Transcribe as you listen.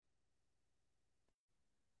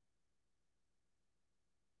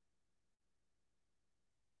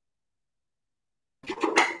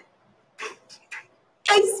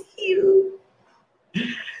I see you.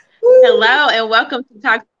 Hello and welcome to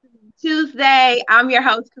Talk Tuesday. I'm your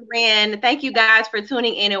host, Corinne. Thank you guys for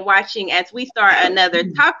tuning in and watching as we start another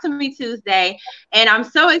Talk to Me Tuesday. And I'm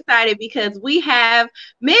so excited because we have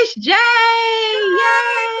Miss J. Yay!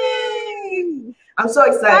 I'm so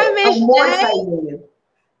excited. Hi, Miss I'm more J. excited than you.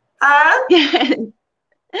 Huh?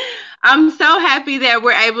 I'm so happy that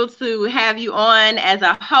we're able to have you on as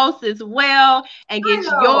a host as well and get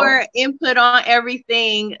your input on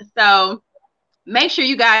everything. So make sure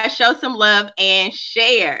you guys show some love and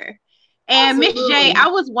share. And Miss J, I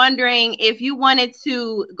was wondering if you wanted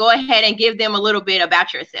to go ahead and give them a little bit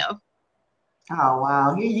about yourself. Oh,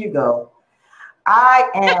 wow. Here you go. I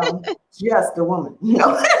am just a woman.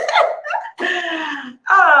 No.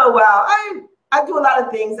 Oh, wow. I do a lot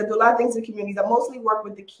of things. I do a lot of things in communities. I mostly work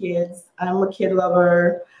with the kids. I'm a kid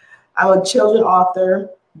lover. I'm a children author,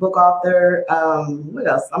 book author. What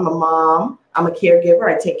else? I'm a mom. I'm a caregiver.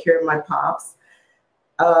 I take care of my pops.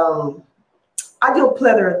 I do a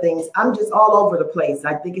plethora of things. I'm just all over the place.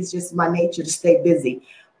 I think it's just my nature to stay busy.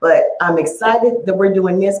 But I'm excited that we're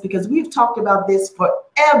doing this because we've talked about this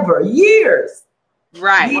forever, years.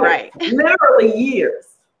 Right, years, right. Literally years.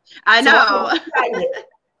 I know. So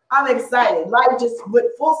I'm excited. Life just went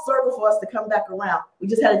full circle for us to come back around. We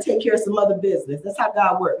just had to take care of some other business. That's how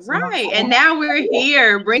God works. Right. And now we're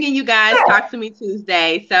here bringing you guys Talk to Me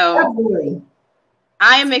Tuesday. So absolutely.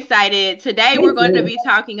 I am excited. Today we're going to be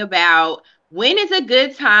talking about when is a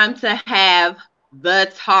good time to have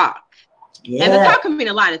the talk. Yeah. And the talk can mean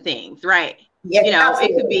a lot of things, right? Yeah, you know,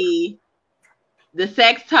 absolutely. It could be the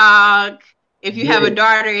sex talk. If you have a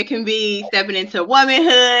daughter, it can be stepping into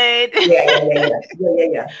womanhood.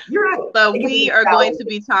 Yeah. You're right. But we are going to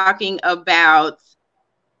be talking about,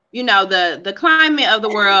 you know, the climate of the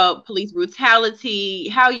world, police brutality,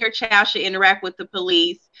 how your child should interact with the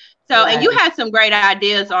police. So, and you had some great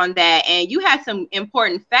ideas on that, and you had some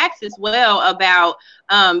important facts as well about,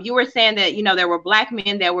 you were saying that, you know, there were Black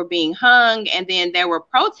men that were being hung, and then there were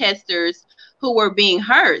protesters who were being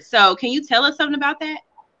hurt. So can you tell us something about that?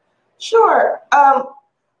 Sure.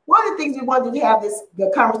 One of the things we wanted to have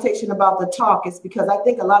the conversation about the talk is because I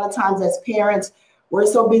think a lot of times as parents, we're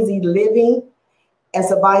so busy living and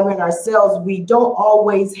surviving ourselves, we don't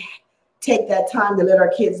always take that time to let our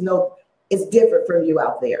kids know it's different from you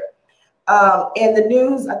out there. And the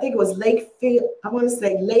news, I think it was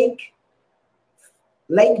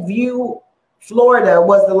Lakeview, Florida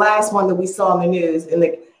was the last one that we saw in the news. And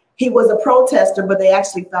he was a protester, but they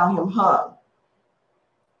actually found him hung.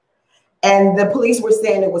 And the police were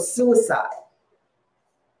saying it was suicide.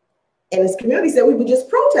 And his community said, we were just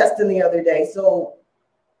protesting the other day. So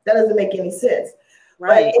that doesn't make any sense.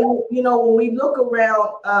 Right. But, you know, when we look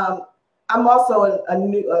around, I'm also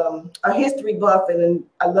a history buff and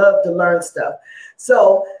I love to learn stuff.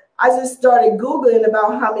 So I just started Googling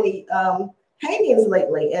about how many hangings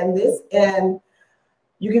lately and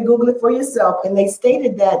you can Google it for yourself. And they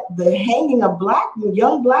stated that the hanging of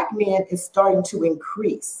young black men is starting to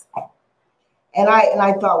increase. And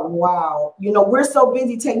I thought, wow, you know, we're so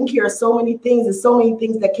busy taking care of so many things and so many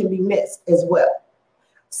things that can be missed as well.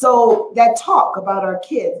 So that talk about our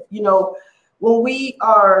kids, you know, when we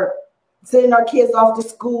are sending our kids off to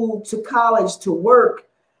school, to college, to work,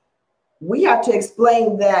 we have to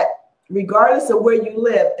explain that regardless of where you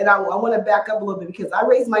live, and I want to back up a little bit because I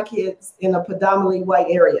raised my kids in a predominantly white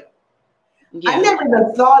area. Yeah. I never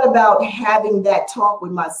even thought about having that talk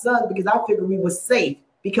with my son because I figured we were safe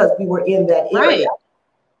because we were in that area. Right.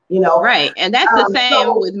 You know, right. And that's the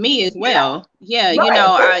same with me as well. Yeah. Right. You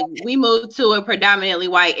know, we moved to a predominantly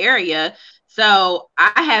white area. So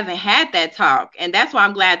I haven't had that talk. And that's why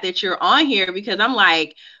I'm glad that you're on here because I'm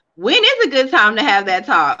like, when is a good time to have that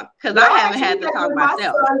talk? Because I haven't had the talk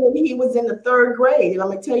myself. My son, when he was in the 3rd grade, and I'm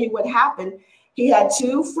going to tell you what happened. He had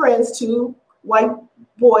 2 friends, 2 white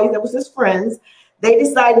boys that was his friends. They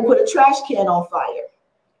decided to put a trash can on fire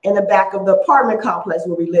in the back of the apartment complex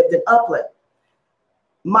where we lived in Upland.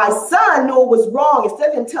 My son knew it was wrong. Instead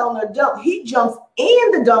of him telling her to dump, he jumps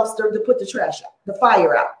in the dumpster to put the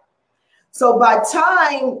fire out. So by the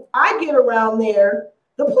time I get around there,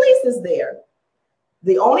 the police is there.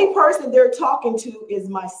 The only person they're talking to is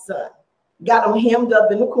my son. Got him hemmed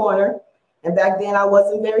up in the corner. And back then I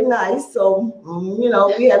wasn't very nice. So, you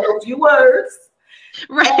know, we had a few words.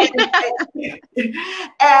 Right.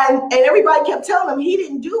 And everybody kept telling him he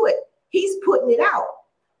didn't do it. He's putting it out.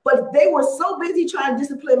 But they were so busy trying to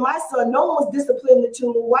discipline my son. No one was disciplining the 2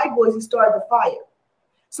 little white boys who started the fire.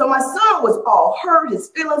 So my son was all hurt, his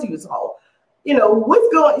feelings, he was all, you know, what's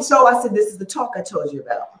going on? So I said, this is the talk I told you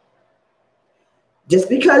about. Just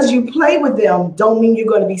because you play with them don't mean you're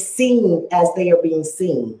going to be seen as they are being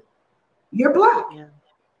seen. You're Black. Yeah.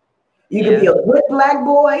 You can be a good Black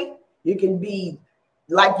boy. You can be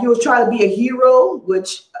like you was trying to be a hero,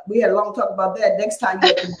 which we had a long talk about that. Next time you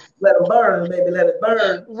have to let them burn, maybe let it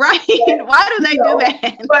burn. Right. But, why do they do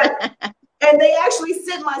that? And they actually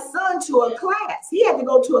sent my son to a class. He had to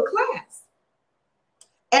go to a class.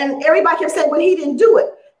 And everybody kept saying, well, he didn't do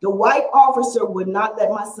it. The white officer would not let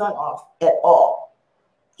my son off at all.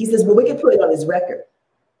 He says, well, we can put it on his record.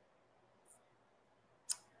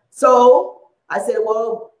 So I said,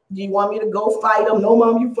 well, do you want me to go fight him? No,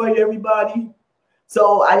 Mom, you fight everybody.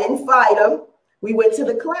 So I didn't fight him. We went to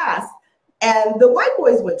the class, and the white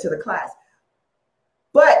boys went to the class.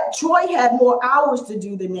 But Troy had more hours to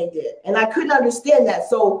do than they did. And I couldn't understand that.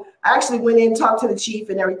 So I actually went in, talked to the chief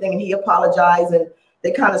and everything, and he apologized, and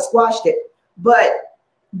they kind of squashed it. But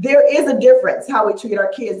there is a difference how we treat our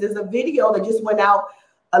kids. There's a video that just went out.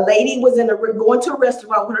 A lady was going to a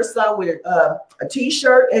restaurant with her son with a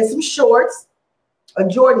T-shirt and some shorts, a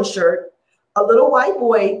Jordan shirt. A little white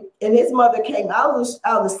boy and his mother came out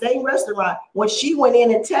of the same restaurant. When she went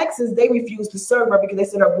in Texas, they refused to serve her because they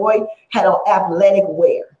said her boy had on athletic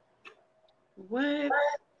wear. What?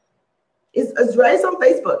 It's right. It's on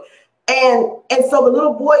Facebook. And so the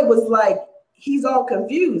little boy was like, he's all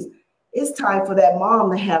confused. It's time for that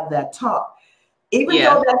mom to have that talk. Even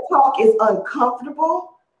though that talk is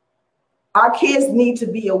uncomfortable, our kids need to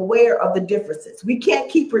be aware of the differences. We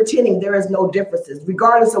can't keep pretending there is no differences,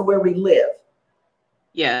 regardless of where we live.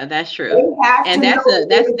 Yeah, that's true. And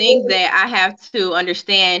that's things that I have to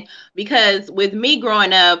understand, because with me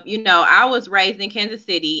growing up, you know, I was raised in Kansas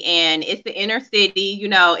City, and it's the inner city, you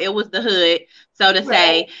know, it was the hood, so to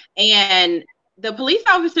say. And the police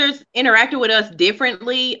officers interacted with us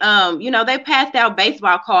differently. You know, they passed out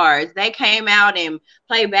baseball cards. They came out and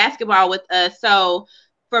played basketball with us. So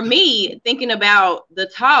for me, thinking about the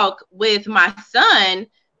talk with my son,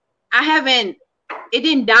 it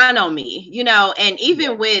didn't dawn on me, you know, and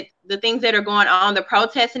even with the things that are going on, the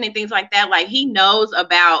protesting and things like that, like he knows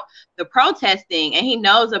about the protesting and he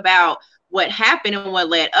knows about what happened and what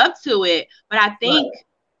led up to it. But I think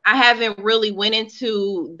I haven't really went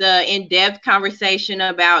into the in-depth conversation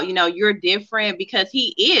about, you know, you're different, because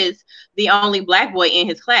he is the only Black boy in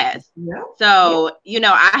his class. So, you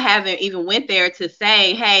know, I haven't even went there to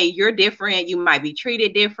say, hey, you're different. You might be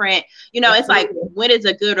treated different. You know, it's like, when is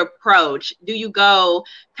a good approach? Do you go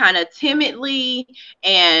kind of timidly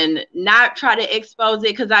and not try to expose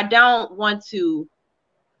it? Because I don't want to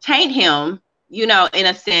taint him, you know, in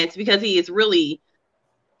a sense, because he is really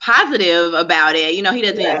positive about it. You know, he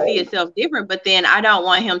doesn't see himself different, but then I don't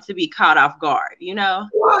want him to be caught off guard, you know?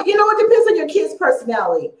 Well, you know, it depends on your kid's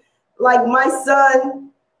personality. Like my son,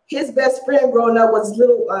 his best friend growing up was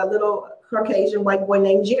little Caucasian white boy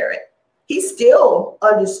named Jared. He still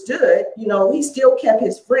understood, you know, he still kept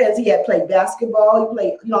his friends. He had played basketball, he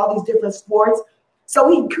played, you know, all these different sports. So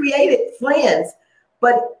he created friends,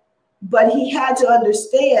 but he had to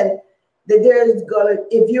understand that there's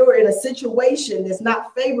if you're in a situation that's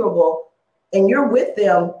not favorable and you're with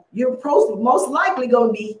them, you're most likely going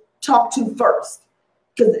to be talked to first,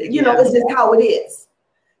 because you know it's just how it is.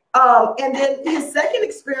 And then his second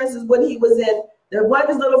experience is when he was one of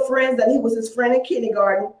his little friends that he was his friend in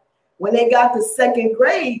kindergarten. When they got to second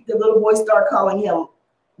grade, the little boy started calling him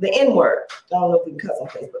the N-word. I don't know if we can cuss on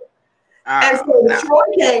Facebook. And so Troy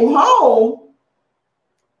came home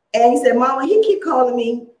and he said, Mama, he keep calling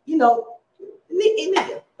me, you know,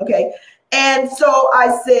 nigga. Okay. And so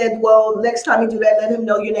I said, well, next time you do that, let him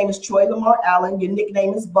know your name is Troy Lamar Allen. Your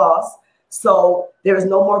nickname is Boss. So there is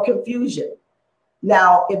no more confusion.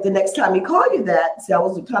 Now, if the next time he call you that, see, I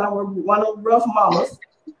was kind of one of the rough mamas.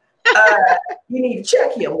 You need to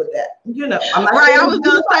check him with that. You know, I'm not right. I was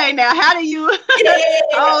gonna say, now, how do you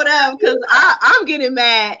hold up? Because I'm getting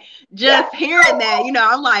mad just hearing that. You know,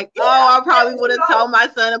 I'm like, oh, I probably would have told my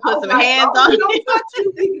son to put some hands on him. Don't touch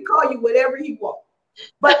you. He can call you whatever he wants.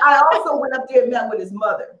 But I also went up there and met with his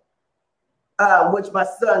mother, which my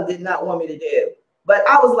son did not want me to do. But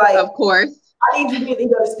I was like, of course, I need you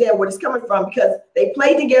to understand where it's coming from, because they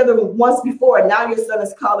played together once before, and now your son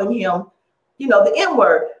is calling him, you know, the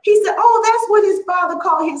N-word. He said, oh, that's what his father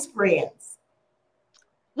called his friends.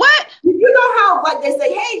 What? You know how, like, they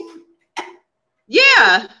say, hey.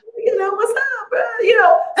 Yeah. You know, what's up, bro? You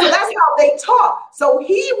know, so that's how they talk. So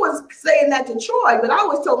he was saying that to Troy, but I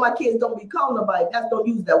always told my kids, don't be calling nobody. Don't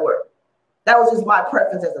use that word. That was just my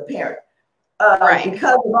preference as a parent.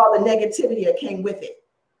 Because of all the negativity that came with it.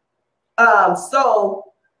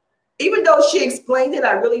 So even though she explained it,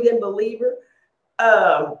 I really didn't believe her.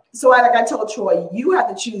 So like I told Troy, you have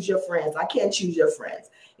to choose your friends. I can't choose your friends.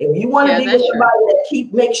 If you want to be with somebody that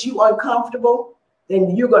makes you uncomfortable,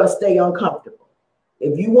 then you're going to stay uncomfortable.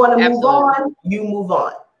 If you want to move on, you move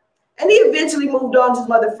on. And he eventually moved on to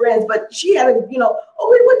some other friends, but she had a, you know, oh,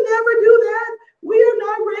 we would never do that. We are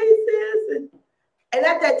not racist. And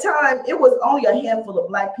at that time, it was only a handful of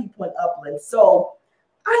Black people in Upland. So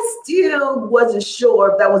I still wasn't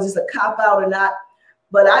sure if that was just a cop-out or not.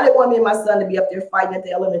 But I didn't want me and my son to be up there fighting at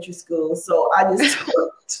the elementary school. So I just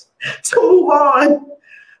to move on.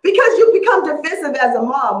 Because you become defensive as a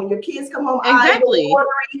mom. When your kids come home, exactly.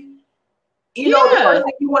 You know, the first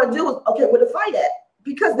thing you want to do is, okay, where to fight at?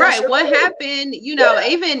 Because right, what happened, you know,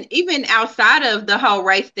 even outside of the whole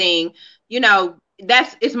race thing, you know,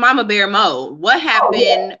 it's mama bear mode. What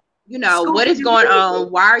happened, you know, what is going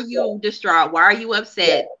on? Why are you distraught? Why are you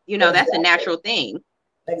upset? You know, that's a natural thing.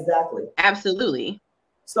 Exactly. Absolutely.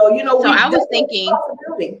 So, you know, I was thinking,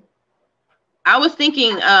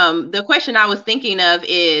 the question I was thinking of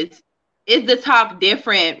is the talk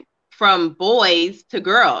different from boys to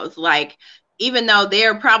girls? Like, even though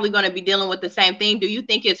they're probably going to be dealing with the same thing, do you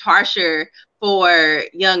think it's harsher for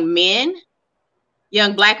young men,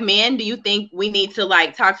 young Black men? Do you think we need to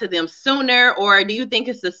like talk to them sooner, or do you think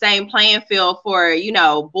it's the same playing field for, you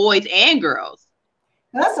know, boys and girls?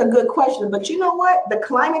 That's a good question, but you know what? The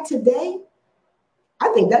climate today, I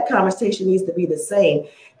think that conversation needs to be the same.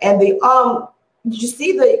 And did you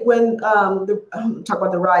see talk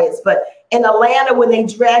about the riots, but in Atlanta, when they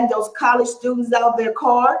dragged those college students out of their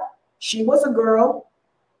car, she was a girl.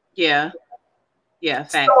 Yeah. Yeah.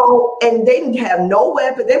 Fact. So, and they didn't have no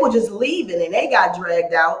weapon. They were just leaving and they got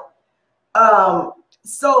dragged out.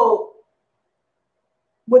 So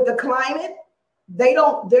with the climate,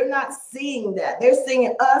 they're not seeing that. They're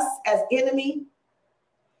seeing us as enemy.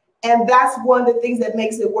 And that's one of the things that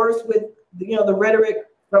makes it worse with, you know, the rhetoric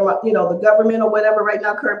from, you know, the government or whatever right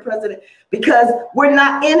now, current president, because we're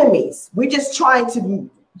not enemies. We're just trying to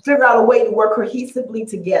figure out a way to work cohesively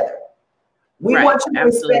together. We want you to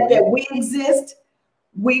respect that we exist.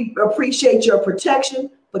 We appreciate your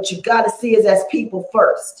protection, but you got to see us as people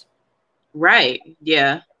first. Right.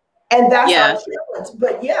 Yeah. And that's our challenge.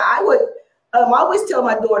 But yeah, I would, I always tell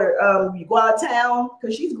my daughter, you go out of town,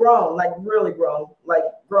 because she's grown, like really grown, like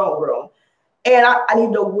grown. And I need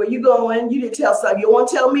to know where you're going. You didn't tell somebody. You want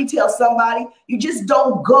to tell me, tell somebody. You just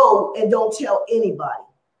don't go and don't tell anybody.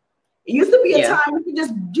 It used to be a time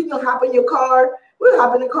you can hop in your car. We'll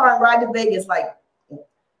hop in the car and ride to Vegas, like,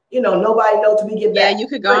 you know, nobody knows till we get back. Yeah, you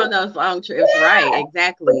could go on those long trips, right?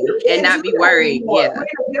 Exactly, and not be worried. Yeah, we're in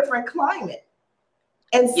a different climate,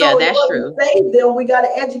 and so yeah, that's true. Save them, we got to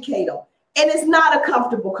educate them, and it's not a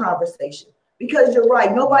comfortable conversation because you're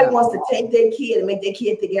right. Nobody wants to take their kid and make their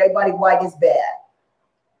kid think everybody white is bad.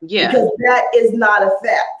 Yeah, because that is not a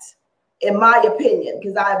fact, in my opinion.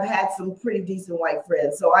 Because I've had some pretty decent white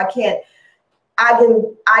friends, so I can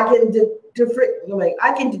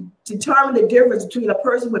determine the difference between a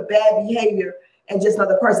person with bad behavior and just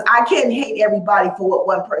another person. I can't hate everybody for what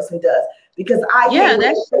one person does, because I hate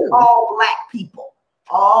all black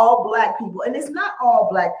people, and it's not all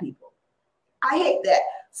black people. I hate that.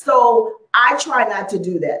 So I try not to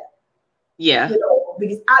do that. Yeah. You know,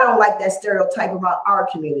 because I don't like that stereotype about our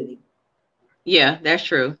community. Yeah, that's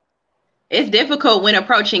true. It's difficult when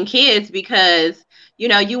approaching kids because, you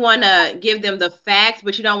know, you want to give them the facts,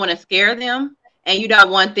 but you don't want to scare them, and you don't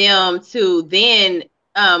want them to then.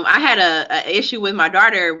 I had a issue with my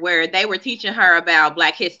daughter where they were teaching her about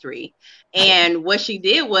Black history. And what she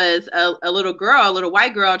did was a little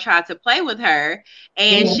white girl tried to play with her.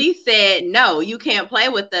 And she said, no, you can't play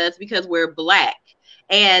with us because we're Black.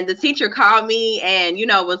 And the teacher called me and, you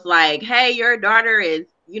know, was like, hey, your daughter is,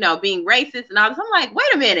 you know, being racist and all this. I'm like,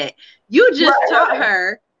 wait a minute. You just taught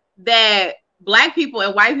her that Black people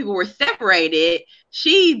and white people were separated.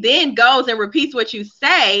 She then goes and repeats what you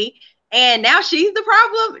say, and now she's the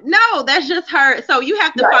problem. No, that's just her. So you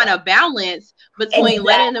have to find a balance between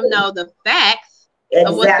letting them know the facts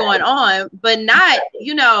of what's going on, but not,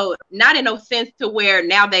 you know, not in a sense to where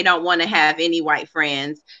now they don't want to have any white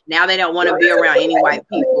friends. Now they don't want to be around any white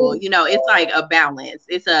people. You know, it's like a balance.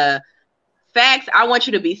 It's a facts. I want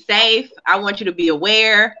you to be safe. I want you to be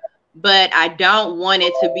aware. But I don't want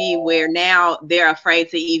it to be where now they're afraid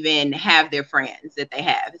to even have their friends that they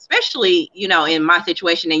have, especially, you know, in my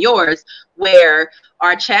situation and yours, where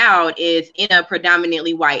our child is in a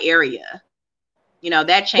predominantly white area. You know,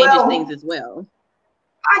 that changes things as well.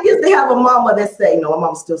 I used to have a mama that say, no, my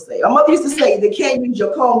mom still say, my mother used to say, they can't use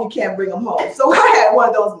your comb, you can't bring them home. So I had one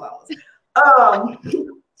of those mamas.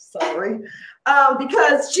 Sorry.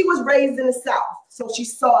 Because she was raised in the South, so she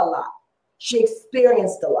saw a lot. She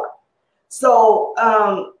experienced a lot. So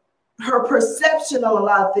her perception on a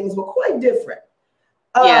lot of things were quite different.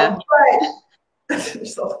 But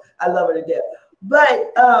so I love her to death.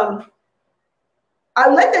 But I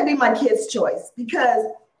let that be my kid's choice, because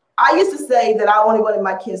I used to say that I only wanted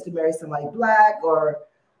my kids to marry somebody Black, or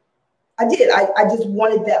I did. I just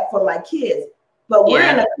wanted that for my kids. But we're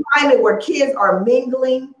in a climate where kids are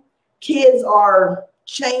mingling, kids are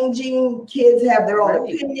changing, kids have their own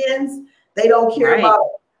opinions. They don't care about.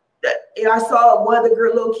 And I saw one of the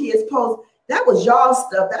little kids post, that was y'all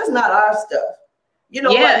stuff. That's not our stuff. You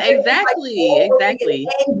know, exactly.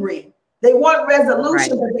 Angry. They want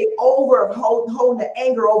resolution, but they hold the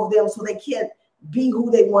anger over them, so they can't be who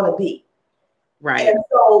they want to be. Right. And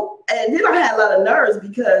so, and then I had a lot of nerves,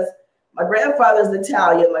 because my grandfather's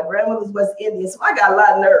Italian, my grandmother's West Indian, so I got a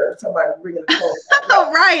lot of nerves. Somebody bringing the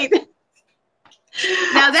phone. Right.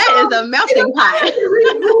 Now that is a melting pot.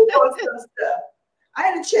 I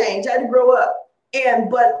had to change. I had to grow up,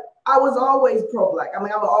 but I was always pro-Black. I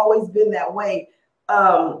mean, I've always been that way.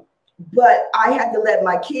 But I had to let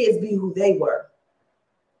my kids be who they were,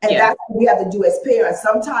 and that's what we have to do as parents.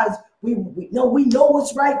 Sometimes we know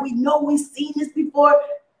what's right. We know we've seen this before.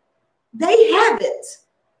 They haven't,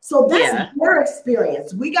 so that's their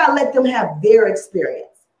experience. We gotta let them have their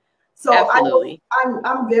experience. So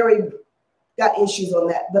I'm very got issues on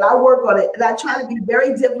that, but I work on it, and I try to be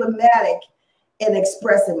very diplomatic in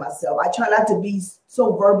expressing myself. I try not to be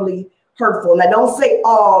so verbally hurtful, and I don't say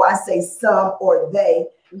all. I say some or they,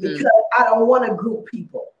 because I don't want to group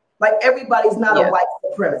people. Like, everybody's not a white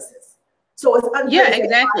supremacist, so it's unfair to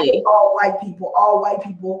say all white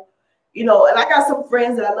people. You know, and I got some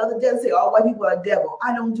friends that I love to death say all white people are devil.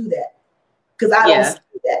 I don't do that, because I don't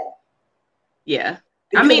see that. Yeah.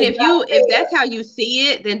 Because I mean, if that's how you see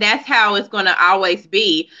it, then that's how it's going to always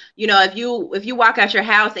be. You know, if you walk out your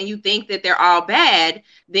house and you think that they're all bad,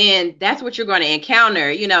 then that's what you're going to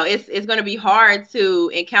encounter. You know, it's going to be hard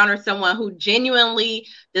to encounter someone who genuinely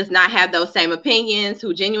does not have those same opinions,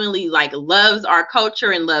 who genuinely loves our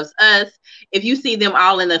culture and loves us, if you see them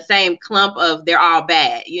all in the same clump of they're all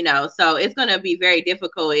bad, you know. So it's going to be very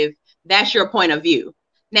difficult if that's your point of view.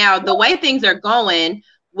 Now, the way things are going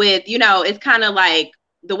with, you know, it's kind of like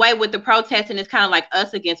the way with the protesting is kind of like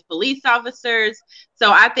us against police officers.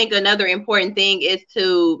 So I think another important thing is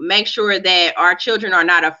to make sure that our children are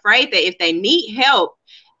not afraid that if they need help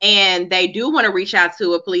and they do want to reach out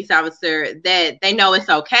to a police officer, that they know it's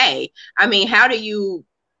okay. I mean, how do you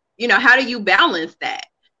balance that?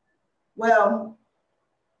 Well,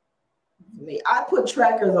 I put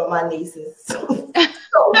trackers on my nieces. So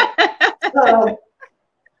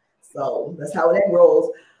that's how that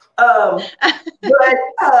rolls. But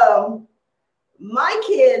my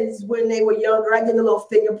kids, when they were younger, I did a little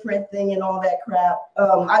fingerprint thing and all that crap.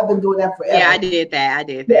 I've been doing that forever. Yeah, I did that.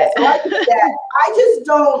 Yeah, so I did that. I just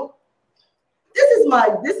don't.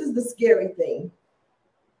 This is the scary thing.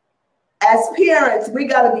 As parents, we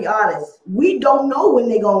got to be honest. We don't know when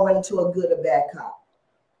they're gonna run into a good or bad cop.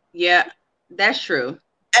 Yeah, that's true.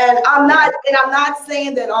 And I'm not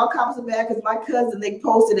saying that all cops are bad, because my cousin, they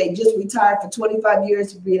posted they just retired for 25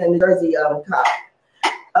 years for being a New Jersey cop.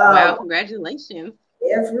 Wow, congratulations.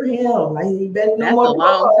 Yeah, for him. He better That's a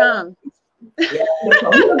long time. Yeah, he's a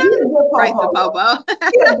good right, the popo.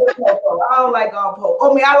 He's a good popo. I don't like all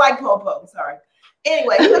popo. I mean, I like popo. Sorry.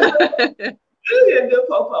 Anyway, he's a good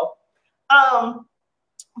popo.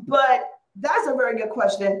 But that's a very good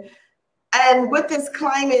question. And with this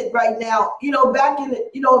climate right now, you know, back in the,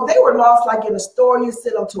 you know, if they were lost like in a store, you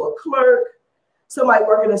send them to a clerk, somebody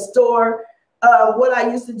working in a store. What I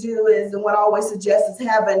used to do is, and what I always suggest is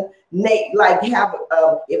having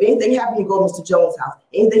if anything happened, you go to Mr. Jones' house.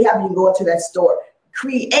 Anything happened, you go into that store.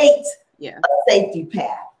 Create a safety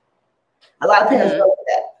path. A lot of parents don't do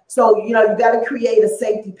that. So, you know, you got to create a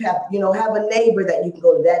safety path. You know, have a neighbor that you can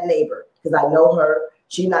go to that neighbor, because I know her.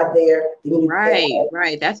 She's not there.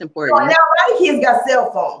 Right. That's important. So now a lot of kids got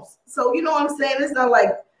cell phones. So, you know what I'm saying? It's not like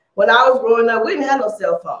when I was growing up, we didn't have no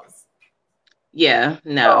cell phones. Yeah,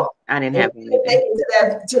 no, I didn't have anything.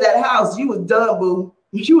 To that house, you was done, boo.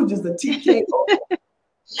 You were just a TK.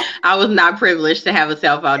 I was not privileged to have a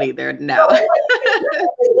cell phone either. No.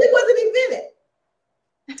 It wasn't invented.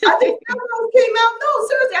 I think cell phones came out. No,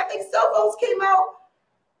 seriously, I think cell phones came out.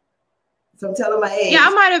 So I'm telling my age. Yeah, I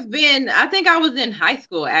might have been. I think I was in high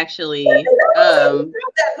school, actually. Not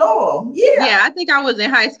that long. Yeah, I think I was in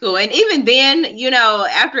high school. And even then, you know,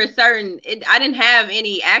 after a certain, I didn't have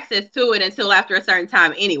any access to it until after a certain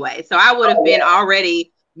time anyway. So I would have been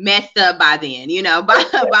already messed up by then, you know, by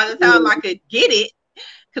the time I could get it.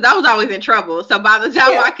 because I was always in trouble. So by the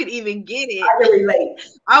time I could even get it, I can relate.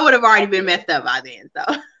 I would have already been messed up by then. So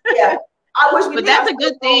yeah, I wish we. But that's a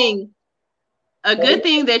good thing. A good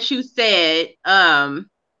thing that you said.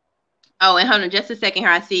 Oh, and hold on just a second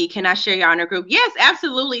here. I see. Can I share y'all in a group? Yes,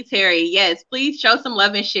 absolutely, Terry. Yes, please show some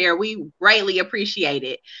love and share. We greatly appreciate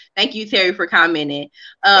it. Thank you, Terry, for commenting.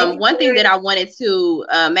 One thing that I wanted to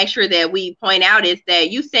make sure that we point out is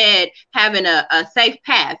that you said having a safe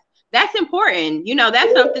path. That's important. You know,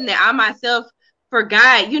 that's something that I myself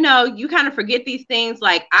forgot. You know, you kind of forget these things.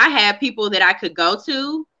 Like I had people that I could go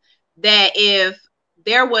to that if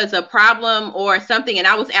there was a problem or something and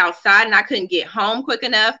I was outside and I couldn't get home quick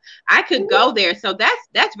enough, I could go there. So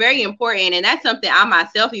that's very important. And that's something I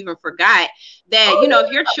myself even forgot that, you know,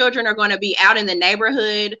 if your children are going to be out in the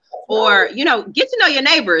neighborhood or, you know, get to know your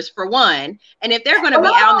neighbors for one. And if they're going to be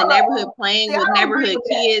out in the neighborhood playing with neighborhood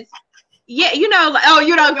kids, yeah, you know, like, oh,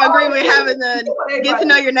 you don't agree with having the get to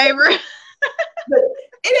know your neighbor. It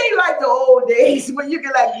ain't like the old days when you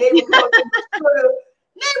can like neighbor's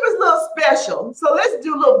a little special. So let's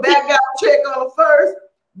do a little background check on them first,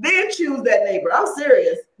 then choose that neighbor. I'm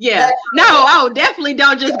serious. Yeah. Definitely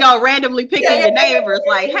don't just go randomly picking your neighbors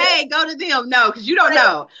like, hey, go to them. No, because you don't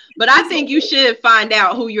know. But I think you should find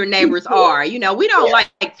out who your neighbors are. You know, we don't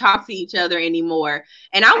like talk to each other anymore.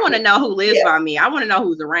 And I want to know who lives by me. I want to know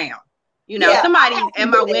who's around. You know, somebody at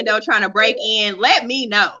my window trying to break in, let me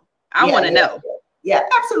know. I want to know. Yeah,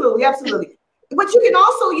 absolutely. Absolutely. But you can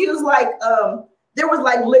also use like, there was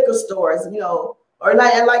like liquor stores, you know, or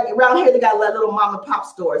like around here, they got like little mom and pop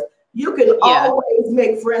stores. You can always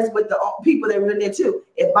make friends with the people that are in there too.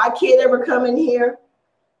 If my kid ever come in here,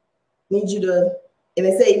 need you to, and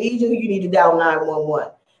they say need you need to dial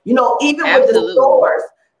 911. You know, even with the stores,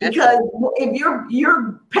 because if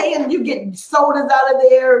you're paying, you get sodas out of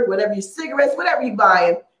there, whatever your cigarettes, whatever you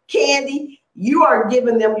buying, candy, you are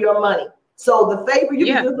giving them your money. So the favor you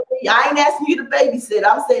can do for me, I ain't asking you to babysit.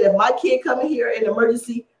 I'm saying if my kid come in here in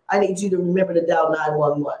emergency, I need you to remember to dial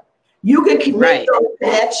 911. You can make those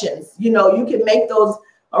connections. You know, you can make those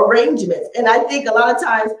arrangements. And I think a lot of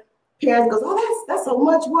times parents goes, oh, that's so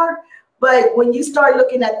much work. But when you start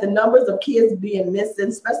looking at the numbers of kids being missing,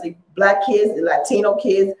 especially Black kids, the Latino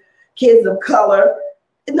kids, kids of color,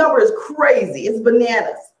 the number is crazy. It's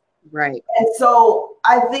bananas. Right. And so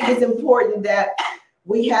I think it's important that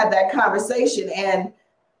we have that conversation. And,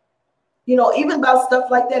 you know, even about stuff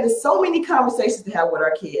like that, there's so many conversations to have with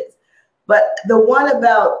our kids. But the one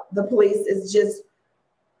about the police is just,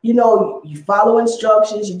 you know, you follow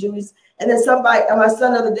instructions, you do this. And then somebody, my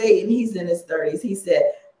son the other day, and he's in his 30s, he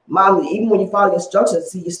said, Mom, even when you follow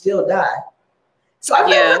instructions, you still die. So I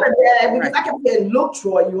feel kind of bad because I kept saying, look,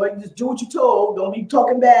 Troy, you just do what you're told. Don't be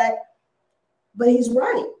talking back. But he's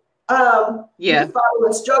right. You follow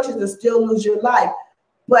instructions and still lose your life.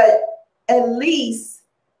 But at least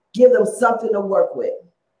give them something to work with.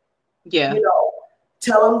 Yeah. You know,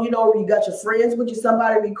 tell them, you know, you got your friends with you,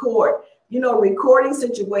 somebody record. You know, recording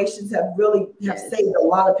situations have saved a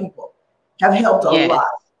lot of people, have helped a lot.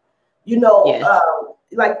 You know,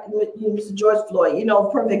 like Mr. George Floyd, you know,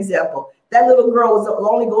 perfect example. That little girl was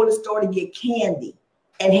only going to the store to get candy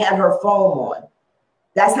and had her phone on.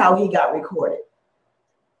 That's how he got recorded.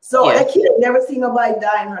 So that kid had never seen nobody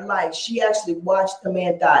die in her life. She actually watched the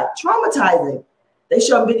man die. Traumatizing. They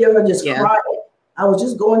showed a video of her just crying. I was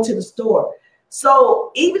just going to the store.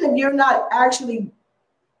 So even if you're not actually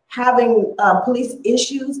having police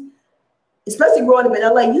issues, especially growing up in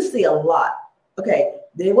LA, you see a lot. Okay,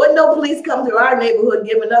 there wasn't no police coming to our neighborhood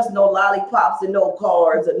giving us no lollipops and no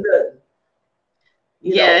cars or nothing.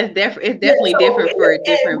 You know? It's definitely different for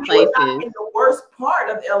different places. We were not in the worst part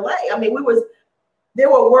of LA. I mean, there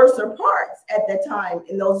were worser parts at that time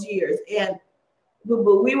in those years,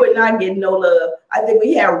 but we were not getting no love. I think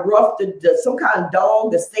we had roughed some kind of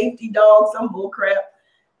dog, the safety dog, some bull crap.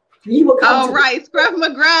 He would come Scruff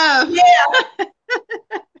McGruff. Yeah.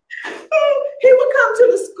 He would come to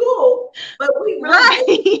the school, but we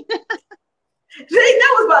really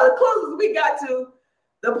that was about the closest we got to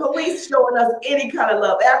the police showing us any kind of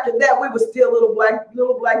love. After that, we were still little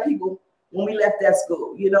black people when we left that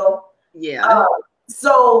school, you know? Yeah.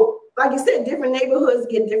 So, like you said, different neighborhoods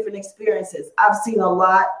get different experiences. I've seen a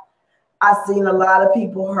lot. I've seen a lot of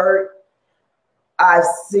people hurt. I've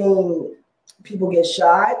seen people get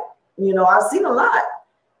shot. You know, I've seen a lot.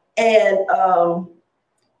 And,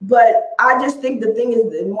 but I just think the thing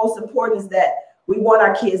is, the most important is that we want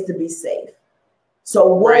our kids to be safe. So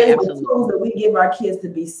what is the tools that we give our kids to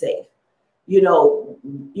be safe? You know,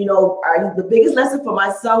 the biggest lesson for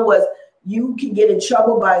my son was you can get in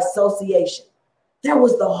trouble by association. That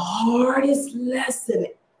was the hardest lesson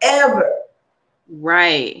ever.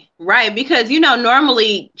 Right, right. Because,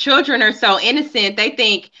 normally children are so innocent. They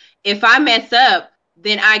think if I mess up,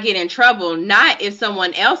 then I get in trouble, not if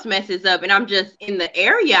someone else messes up and I'm just in the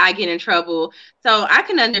area, I get in trouble. So I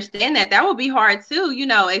can understand that. That would be hard too,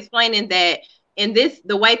 explaining that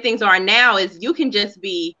the way things are now is you can just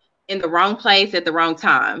be in the wrong place at the wrong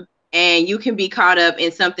time. And you can be caught up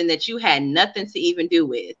in something that you had nothing to even do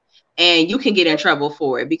with. And you can get in trouble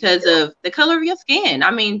for it because of the color of your skin. I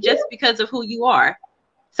mean, just because of who you are.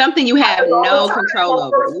 Something you have no control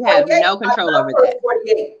over. You have no control over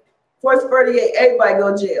that. First 48, everybody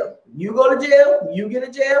go to jail. You go to jail, you get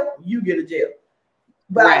a jail, you get a jail.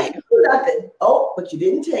 But I didn't do nothing. Oh, but you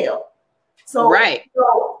didn't tell. So, and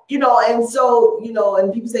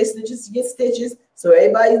people say snitches get stitches. So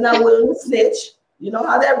everybody's not willing to snitch. You know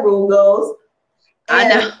how that rule goes. I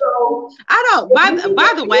know. So, I don't.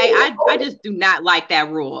 By the way, I just do not like that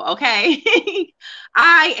rule. Okay,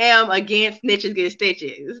 I am against snitches get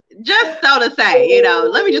stitches. Just so to say,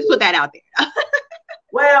 let me just put that out there.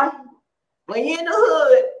 Well, when you're in the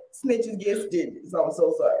hood, snitches get stitches. I'm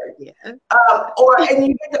so sorry. Yeah. Or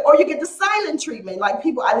you get the silent treatment. Like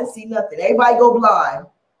people, I didn't see nothing. Everybody go blind.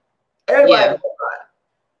 Everybody go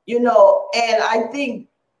blind. And I think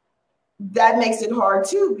that makes it hard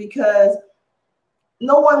too because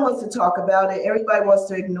no one wants to talk about it. Everybody wants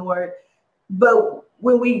to ignore it. But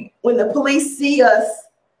when the police see us,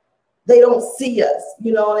 they don't see us.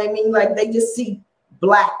 You know what I mean? Like they just see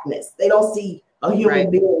blackness. They don't see a human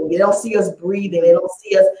being. They don't see us breathing. They don't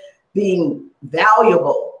see us being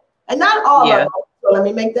valuable. And not all of them. So let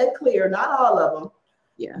me make that clear. Not all of them.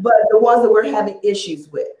 Yeah. But the ones that we're having issues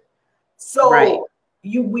with. So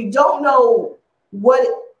we don't know what,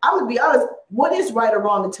 I'm going to be honest, what is right or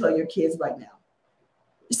wrong to tell your kids right now?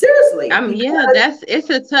 Seriously. It's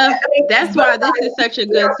a tough, that's why this is such a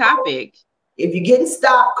good topic. If you're getting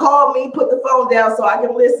stopped, call me, put the phone down so I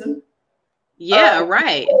can listen. Yeah,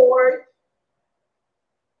 right. Or,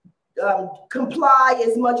 comply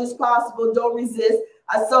as much as possible. Don't resist.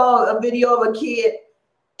 I saw a video of a kid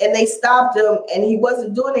and they stopped him and he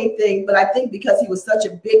wasn't doing anything. But I think because he was such a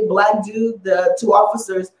big black dude, the two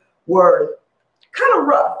officers were kind of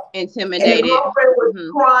rough. Intimidated. And the girlfriend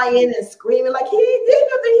was crying and screaming like, he ain't did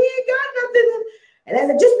nothing, he ain't got nothing. And I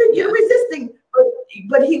said, just you're resisting.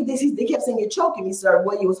 But they kept saying, you're choking me, sir,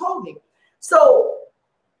 what he was holding. So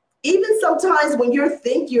even sometimes when you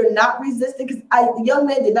think you're not resisting, because the young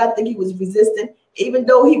man did not think he was resisting, even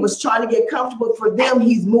though he was trying to get comfortable. For them,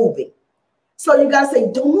 he's moving. So you got to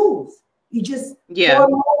say, don't move. You just, for a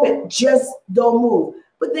moment, just don't move.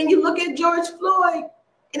 But then you look at George Floyd,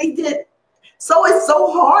 and he did. So it's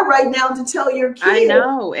so hard right now to tell your kids. I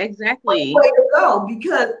know, exactly. Way to go,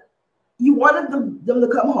 because you wanted them to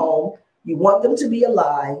come home. You want them to be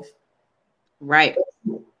alive. Right. But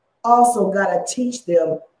you also got to teach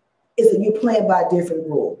them is that you're playing by a different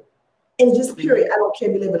rule. And just period. I don't care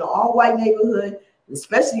if you live in an all-white neighborhood,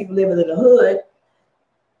 especially if you live in the hood.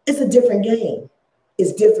 It's a different game.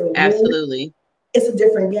 It's different. Absolutely. It's a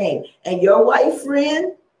different game. And your white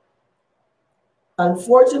friend,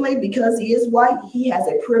 unfortunately, because he is white, he has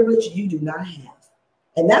a privilege you do not have.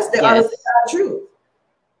 And that's the honest truth.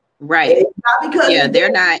 Right. It's not because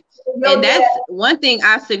they're not. And that's one thing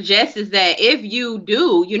I suggest is that if you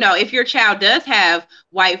do, if your child does have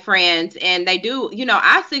white friends and they do,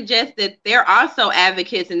 I suggest that they're also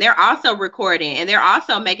advocates and they're also recording and they're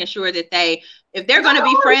also making sure that if they're going to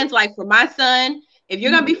be friends, like for my son, if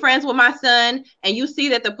you're going to be friends with my son and you see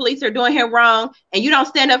that the police are doing him wrong and you don't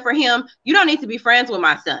stand up for him, you don't need to be friends with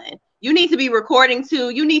my son. You need to be recording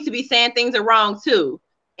too. You need to be saying things are wrong too.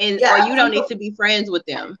 Or you don't need to be friends with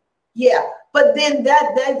them. Yeah, but then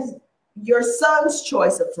that's your son's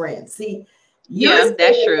choice of friends. See,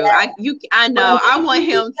 that's true. I know. I want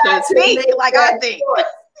him to think like I think.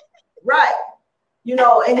 Right.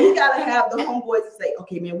 And he got to have the homeboys to say,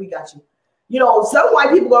 okay, man, we got you. Some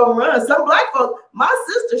white people gonna run. Some black folks, my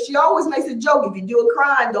sister, she always makes a joke. If you do a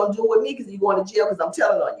crime, don't do it with me because you're going to jail because I'm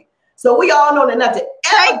telling on you. So we all know that not to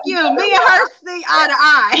Thank you. Me and her see eye to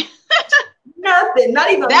eye. Nothing. Not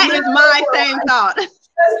even that is my same thought.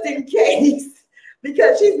 Just in case,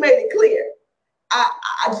 because she's made it clear. I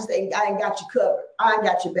ain't got you covered. I ain't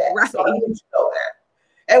got your back. Right. So you need to know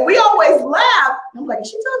that. And we always laugh. I'm like, is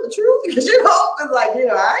she telling the truth? Because it's like, I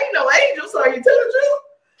ain't no angel, so you tell the truth.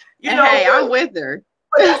 Hey, I'm with her.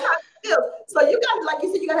 But that's how it feels. So you got, like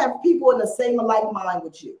you said, you got to have people in the same like mind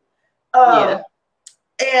with you.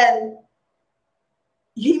 And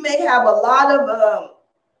he may have a lot of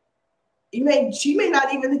she may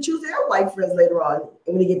not even choose to have white friends later on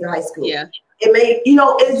when they get to high school. Yeah. It may,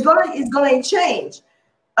 it's gonna change.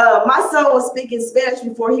 My son was speaking Spanish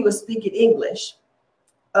before he was speaking English.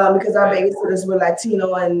 because our babysitters were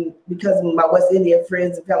Latino, and because of my West Indian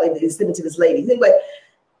friends and family, they sent me to this lady. Anyway,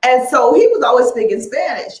 and so he was always speaking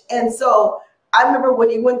Spanish. And so I remember when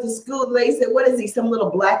he went to school, the lady said, "What is he, some little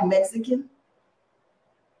black Mexican?"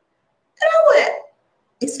 And I went,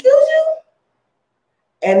 "Excuse you?"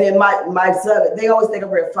 And then my son, they always think I'm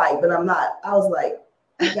ready to fight, but I'm not. I was like,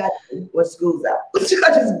 "I got you when school's out. I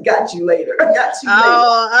just got you later. I got you later."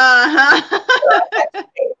 Oh, uh-huh.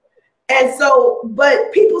 And so,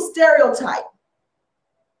 but people stereotype.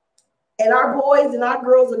 And our boys and our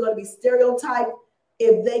girls are going to be stereotyped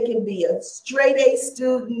if they can be a straight A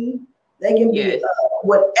student. They can be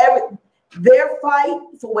whatever. Their fight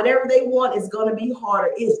for whatever they want is going to be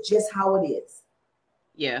harder. It's just how it is.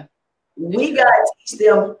 Yeah. We got to teach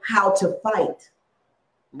them how to fight.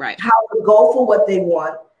 Right. How to go for what they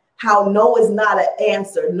want. How no is not an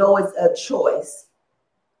answer. No is a choice.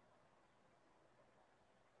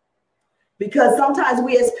 Because sometimes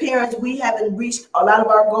we as parents, we haven't reached a lot of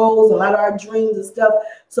our goals, a lot of our dreams and stuff.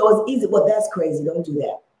 So it's easy. Well, that's crazy. Don't do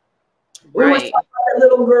that. We were talking about that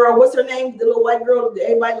little girl. What's her name? The little white girl that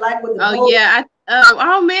everybody liked with the bows. Yeah.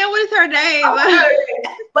 Oh man, what is her name?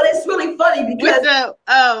 But it's really funny because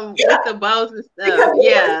with the bows and stuff. Because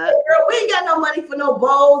girl, we ain't got no money for no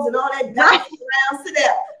bows and all that bouncing around. Sit down.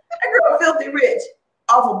 That girl filthy rich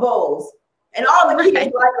off of bows. And all the kids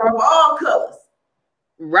like her of all colors.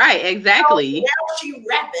 Right, exactly. So now she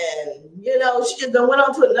rapping, she just done went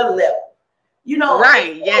on to another level,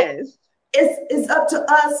 Right, yes. It's up to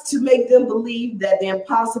us to make them believe that the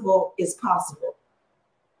impossible is possible.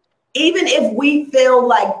 Even if we feel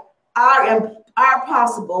like our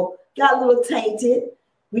possible got a little tainted,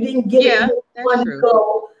 we didn't get it one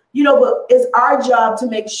go, but it's our job to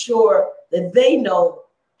make sure that they know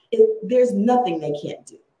there's nothing they can't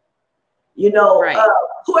do. Right.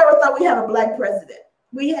 Whoever thought we have a black president?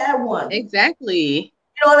 We have one. Exactly.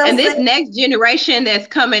 And this next generation that's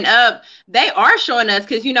coming up, they are showing us,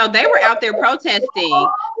 because, they were out there protesting.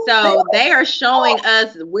 So they are showing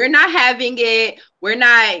us we're not having it. We're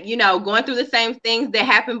not, going through the same things that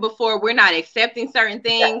happened before. We're not accepting certain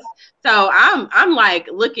things. So I'm like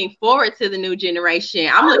looking forward to the new generation.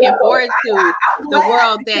 I'm looking forward to the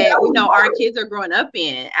world that, our kids are growing up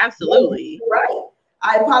in. Absolutely. Right.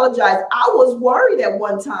 I apologize. I was worried at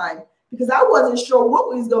one time, because I wasn't sure what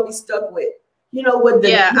we was going to be stuck with, with the.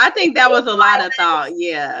 Yeah, I think that was a lot of thought.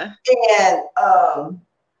 Yeah. And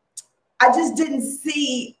I just didn't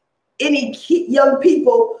see any young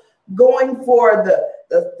people going for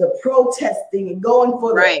the protesting and going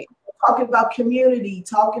for talking about community,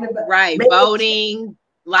 talking about voting,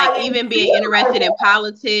 like even being interested in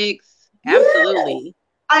politics. Absolutely.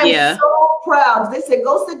 I am so proud. They said,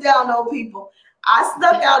 "Go sit down, old people." I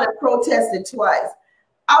snuck out and protested twice.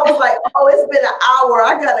 I was like, "Oh, it's been an hour.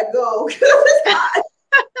 I gotta go."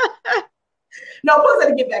 No, plus I had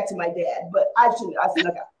to get back to my dad, but I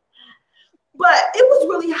snuck out. But it was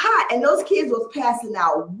really hot, and those kids was passing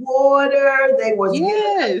out water. They was giving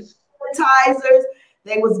us sanitizers.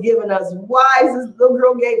 They was giving us wipes. This little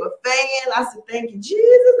girl gave a fan. I said, "Thank you,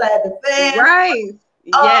 Jesus." I had the fan. Right.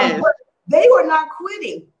 Yes. But they were not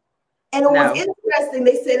quitting. And it was interesting.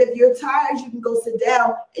 They said, "If you're tired, you can go sit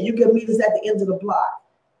down and you can meet us at the end of the block."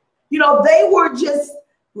 They were just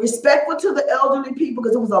respectful to the elderly people,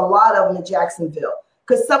 because there was a lot of them in Jacksonville,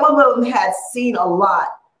 because some of them had seen a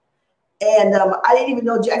lot. And I didn't even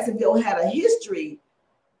know Jacksonville had a history,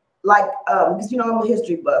 like, because, I'm a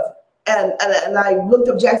history buff. And I looked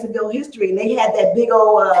up Jacksonville history, and they had that big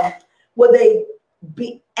old, where they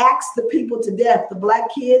axed the people to death, the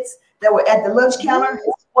black kids that were at the lunch counter.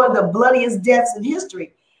 It's one of the bloodiest deaths in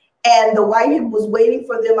history. And the white people was waiting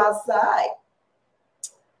for them outside.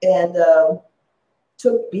 And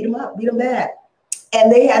beat them up, beat them bad.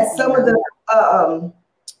 And they had some of the,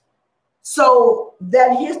 so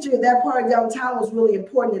that history of that part of downtown was really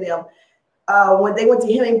important to them. When they went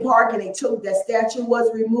to Hemming Park and they took that statue was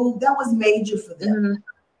removed, that was major for them. Mm-hmm.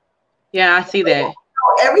 Yeah, I see that.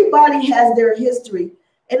 Everybody has their history.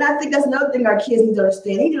 And I think that's another thing our kids need to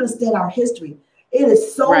understand. They need to understand our history. It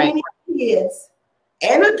is so many kids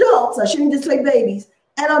and adults, I shouldn't just say babies,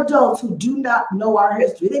 and adults who do not know our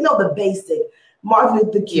history. They know the basic. Martin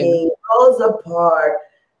Luther King, Rosa Parks,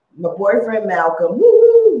 my boyfriend Malcolm.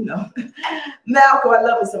 Woo-hoo, no. Malcolm, I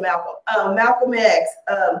love me some Malcolm. Malcolm X,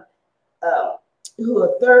 who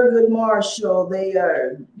are Thurgood Marshall. They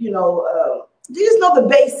are, they just know the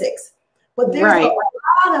basics. But there's a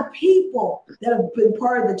lot of people that have been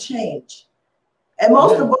part of the change. And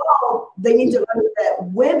most of all, they need to understand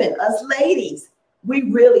that women, us ladies, we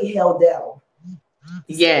really held down.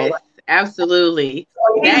 Yes, Absolutely.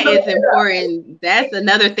 That is important. That's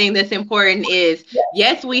another thing that's important is,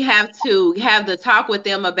 yes, we have to have the talk with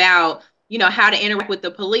them about, you know, how to interact with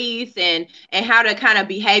the police and how to kind of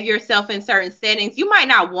behave yourself in certain settings. You might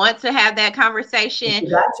not want to have that conversation,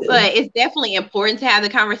 but it's definitely important to have the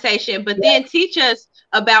conversation. But then teach us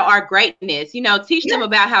about our greatness, you know, teach them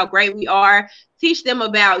about how great we are. Teach them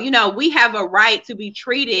about, you know, we have a right to be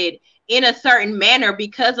treated in a certain manner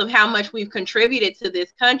because of how much we've contributed to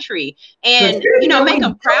this country, and, you know, make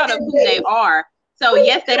them proud of who they are. So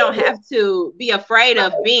yes, they don't have to be afraid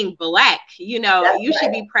of being Black. You know, you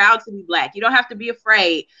should be proud to be Black. You don't have to be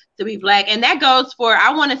afraid to be Black. And that goes for,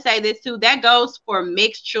 I want to say this too, that goes for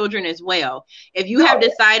mixed children as well. If you have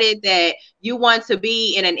decided that you want to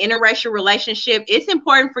be in an interracial relationship, it's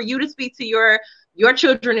important for you to speak to your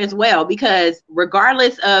children as well, because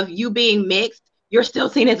regardless of you being mixed, you're still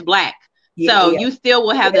seen as Black. So you still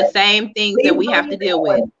will have the same things that we have to deal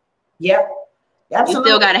with. Yep. Absolutely.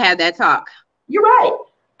 You still got to have that talk. You're right.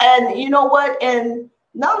 And you know what? And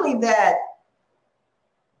not only that,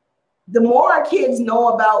 the more our kids know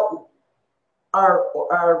about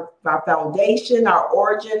our foundation, our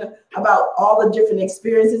origin, about all the different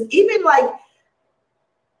experiences, even like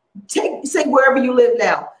say wherever you live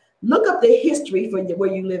now, look up the history for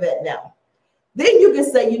where you live at now. Then you can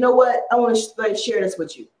say, you know what, I want to share this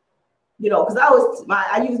with you. You know, because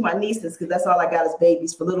I use my nieces because that's all I got is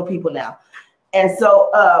babies for little people now. And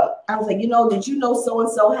so I was like, you know, did you know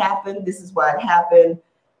so-and-so happened? This is why it happened.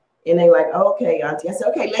 And they're like, okay, Auntie. I said,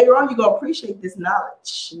 okay, later on, you're going to appreciate this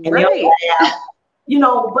knowledge. And right. You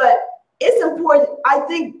know, but it's important, I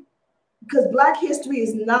think, because Black history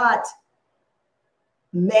is not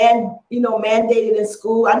mandated in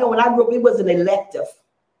school. I know when I grew up, it was an elective.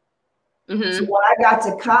 Mm-hmm. So when I got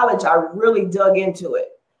to college, I really dug into it.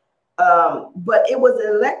 But it was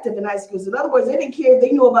an elective in high school. So in other words, they didn't care if they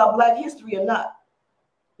knew about Black history or not.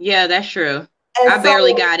 Yeah, that's true. I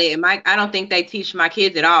barely got it. I don't think they teach my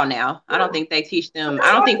kids at all now. I don't think they teach them.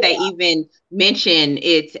 I don't think they even mention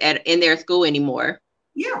it in their school anymore.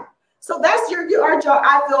 Yeah. So that's our job.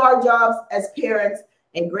 I feel our jobs as parents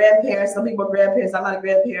and grandparents. Some people are grandparents. I'm not a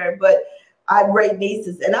grandparent, but I have great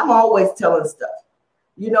nieces, and I'm always telling stuff,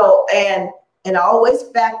 you know, and I always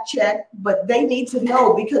fact check, but they need to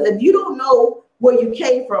know, because if you don't know where you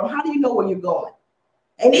came from, how do you know where you're going?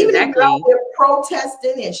 And even if you're out there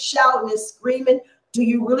protesting and shouting and screaming, do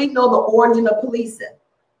you really know the origin of policing?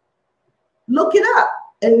 Look it up.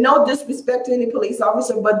 And no disrespect to any police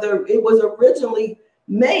officer, but it was originally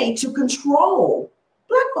made to control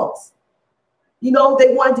Black folks. You know,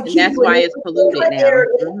 they wanted to keep. And that's why it's polluted now.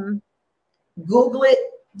 Mm-hmm. Google it,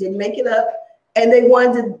 didn't make it up. And they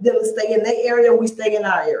wanted them to stay in their area, we stay in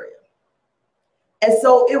our area. And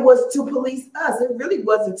so it was to police us. It really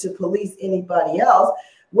wasn't to police anybody else.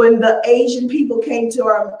 When the Asian people came to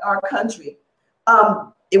our country,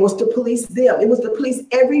 it was to police them. It was to police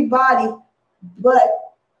everybody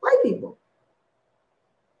but white people.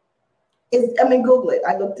 Google it.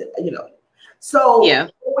 I looked at, you know. So when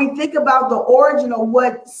we think about the origin of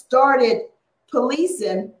what started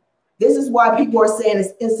policing, this is why people are saying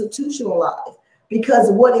it's institutionalized, because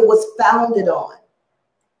of what it was founded on.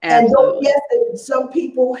 Absolutely. And yes, some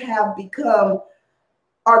people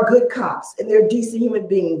are good cops and they're decent human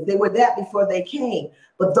beings. They were that before they came.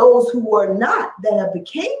 But those who were not, that have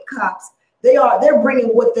became cops, they're bringing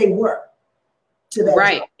what they were to that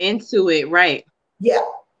right job. Into it, right? Yeah.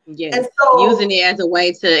 Yeah. And so using it as a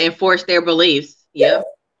way to enforce their beliefs. Yeah.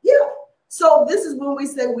 So this is when we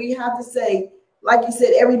say we have to say, like you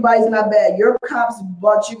said, everybody's not bad. Your cops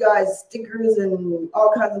bought you guys stickers and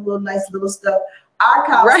all kinds of nice little stuff. Our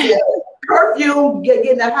cops said, curfew, get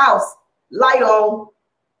in the house, light on.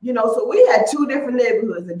 You know, so we had two different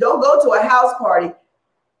neighborhoods. And don't go to a house party.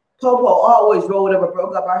 Popo always rolled up and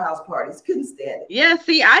broke up our house parties. Couldn't stand it. Yeah,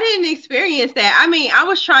 see, I didn't experience that. I mean, I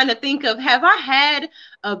was trying to think of, have I had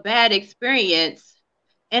a bad experience?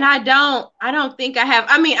 And I don't think I have.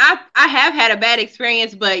 I mean, I have had a bad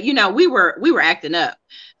experience, but you know, we were acting up.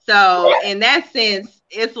 So in that sense,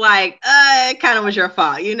 it's like, it kind of was your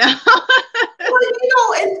fault, you know. Well, you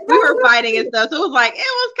know, and we were fighting and stuff. So it was like, it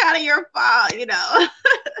was kind of your fault, you know.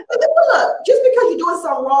 Look, just because you're doing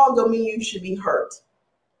something wrong don't mean you should be hurt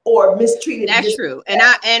or mistreated. That's true.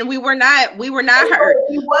 And we were not hurt.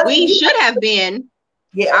 We should have been.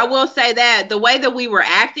 Yeah, I will say that the way that we were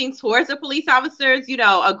acting towards the police officers, you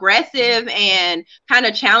know, aggressive and kind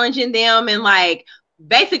of challenging them and like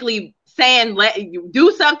basically saying, let you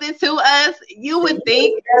do something to us, you would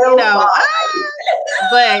think, you know,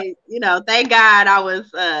 but you know, thank God I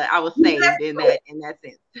was saved in that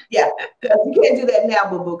sense. Yeah, you can't do that now,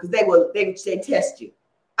 boo boo, because they test you.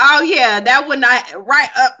 Oh yeah, that would not right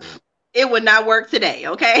up. It would not work today.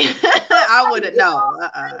 Okay, I wouldn't know.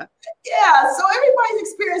 Yeah, so everybody's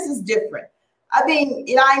experience is different. I mean,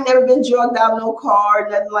 I ain't never been drugged out no car,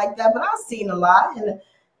 nothing like that, but I've seen a lot, and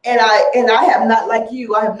I have not, like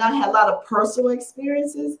you, I have not had a lot of personal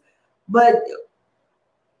experiences, but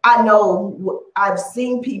I know I've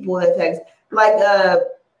seen people that have, like,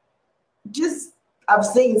 just I've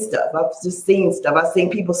seen stuff. I've just seen stuff. I've seen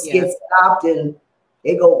people get stopped and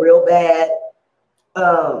it go real bad.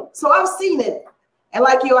 So I've seen it. And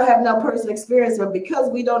like you, I have no personal experience, but because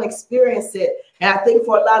we don't experience it, and I think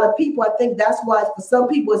for a lot of people, I think that's why for some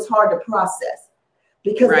people it's hard to process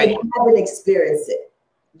because they haven't experienced it.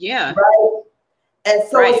 Yeah. Right. And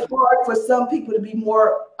so it's hard for some people to be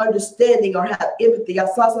more understanding or have empathy. I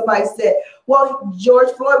saw somebody said, well,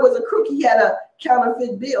 George Floyd was a crook. He had a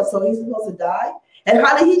counterfeit bill, so he's supposed to die. And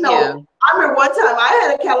how did he know? Yeah. I remember one time I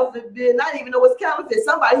had a counterfeit bill and I didn't even know it was counterfeit.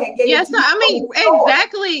 Somebody had gave it to me. I mean,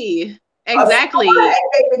 exactly. Exactly. Somebody had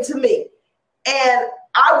gave it to me. And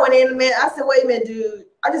I went in, man, I said, wait a minute, dude.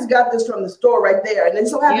 I just got this from the store right there. And then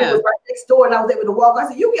so happened it was right next door and I was able to walk. I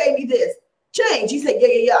said, you gave me this change. He said,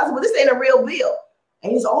 yeah. I said, well, this ain't a real bill.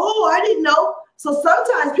 And he said, oh, I didn't know. So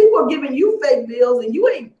sometimes people are giving you fake bills and you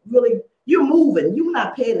ain't really, you're moving. You're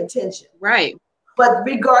not paying attention. Right. But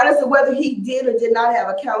regardless of whether he did or did not have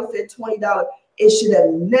a counterfeit $20, it should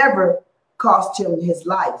have never cost him his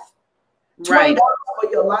life. $20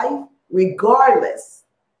 for your life, regardless.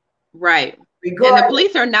 Right. And the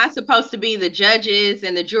police are not supposed to be the judges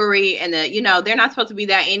and the jury and they're not supposed to be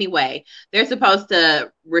that anyway. They're supposed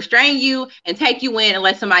to restrain you and take you in and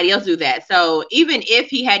let somebody else do that. So even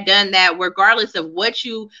if he had done that, regardless of what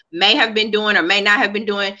you may have been doing or may not have been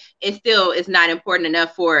doing, it still is not important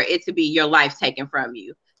enough for it to be your life taken from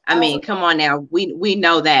you. I mean, come on now. We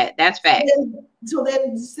know that. That's fact. So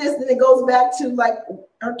then it goes back to like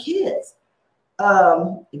our kids.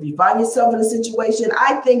 If you find yourself in a situation,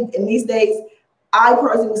 I think in these days, I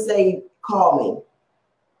personally say, call me.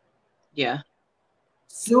 Yeah.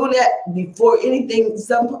 Soon before anything,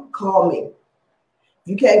 call me. If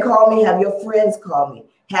you can't call me, have your friends call me.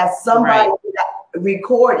 Have somebody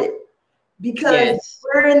record it. Because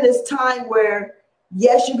we're in this time where,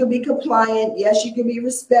 yes, you can be compliant. Yes, you can be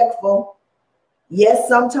respectful. Yes,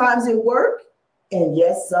 sometimes it works. And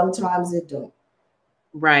yes, sometimes it don't.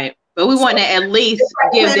 Right. But we want to at least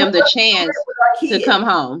give them the chance to come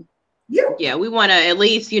home. Yeah, we want to at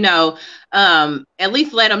least, at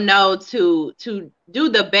least let them know to do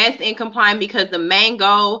the best in compliance because the main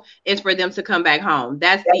goal is for them to come back home.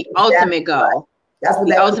 That's the ultimate goal. Right. That's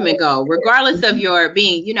the ultimate goal, regardless of your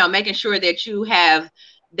being, making sure that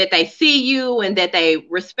that they see you and that they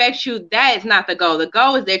respect you. That is not the goal. The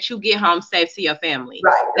goal is that you get home safe to your family.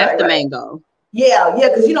 Right. That's the main goal. Yeah,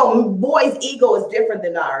 because boys' ego is different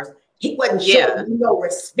than ours. He wasn't showing no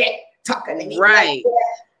respect talking to me. Right. Like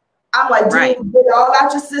I'm like, dude, get all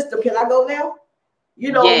out your system. Can I go now?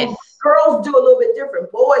 Girls do a little bit different.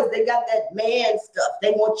 Boys, they got that man stuff.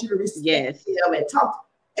 They want you to respect them and talk.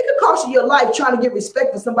 It could cost you your life trying to get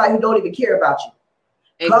respect for somebody who don't even care about you.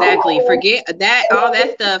 Exactly. Forget that. All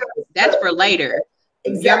that stuff. That's for later.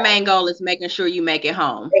 Exactly. Your main goal is making sure you make it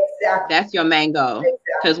home. Exactly. That's your main goal.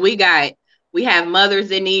 Because we have mothers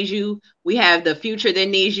that need you. We have the future that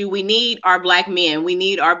needs you. We need our Black men. We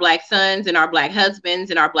need our Black sons and our Black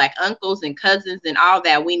husbands and our Black uncles and cousins and all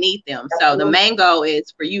that. We need them. So the main goal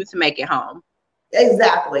is for you to make it home.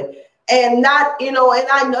 Exactly. And not, and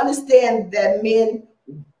I understand that men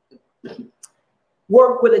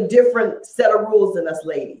work with a different set of rules than us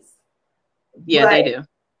ladies. Yeah, they do.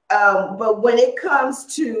 But when it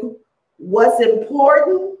comes to what's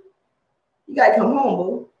important, you got to come home,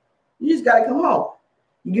 boo. You just got to come home.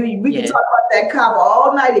 We can talk about that cop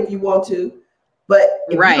all night if you want to, but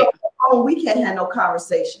if you don't come home, we can't have no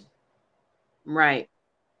conversation. Right.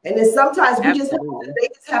 And then sometimes they just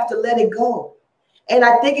have to let it go. And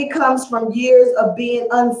I think it comes from years of being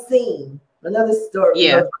unseen. Another story.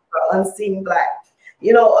 Yeah. Unseen Black.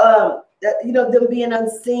 Them being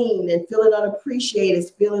unseen and feeling unappreciated,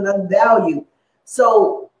 feeling unvalued.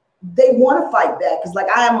 So they want to fight back. It's like,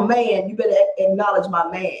 I am a man. You better acknowledge my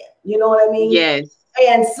man. You know what I mean? Yes.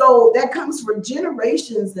 And so that comes from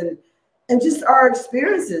generations and just our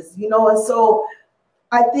experiences, And so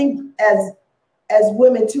I think as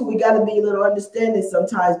women too, we got to be a little understanding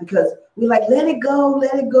sometimes because we like, let it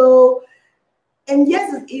go. And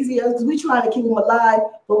yes, it's easier because we're trying to keep them alive,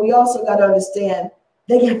 but we also got to understand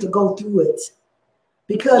they have to go through it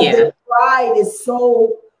because their pride is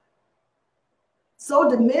so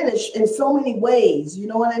diminished in so many ways. You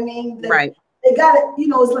know what I mean? Right. They got it.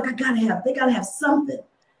 It's like they got to have something.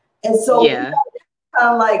 And so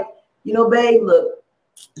kind of like, babe, look,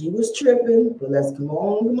 he was tripping, but let's come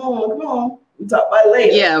on. We talk about it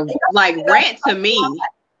later. Yeah, like rant to me.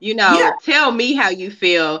 Tell me how you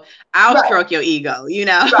feel. I'll stroke your ego,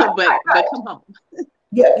 but come on.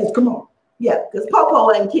 Yeah, just come on. Yeah, because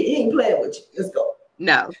Popo he ain't playing with you. Let's go.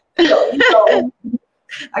 No. So,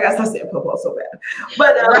 I gotta stop saying Popo so bad.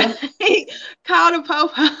 But call the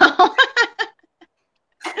Popo.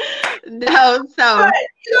 No, so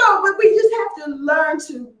but we just have to learn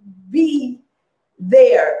to be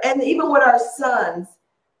there. And even with our sons,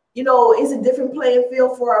 it's a different playing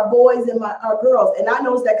field for our boys and our girls. And I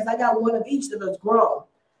noticed that because I got one of each that was grown.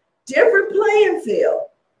 Different playing field.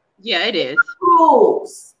 Yeah, it is.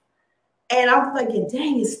 Rules. And I'm thinking,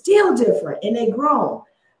 dang, it's still different. And they grown.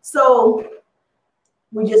 So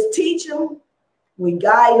we just teach them. We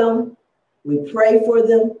guide them. We pray for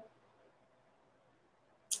them.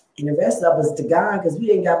 And the rest of us to God, because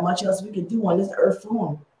we ain't got much else we can do on this earth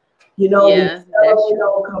form. We tell them,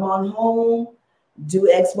 come on home, do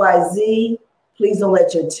X, Y, Z. Please don't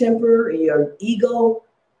let your temper and your ego,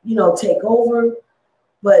 take over.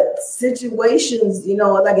 But situations,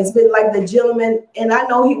 like it's been like the gentleman, and I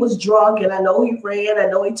know he was drunk, and I know he ran, I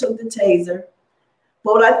know he took the taser.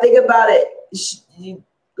 But when I think about it, you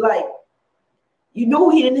knew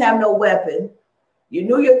he didn't have no weapon. You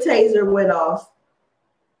knew your taser went off.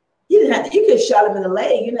 You could have shot him in the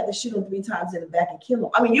leg. You didn't have to shoot him 3 times in the back and kill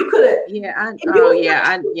him. I mean, you could have. Yeah, I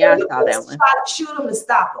saw that one. Shoot him to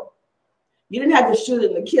stop him. You didn't have to shoot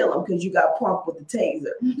him to kill him because you got pumped with the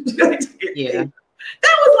taser. Yeah.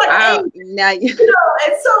 That was like, now and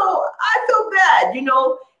so I feel bad,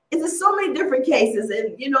 it's just so many different cases,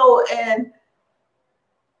 and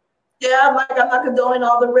I'm not condoning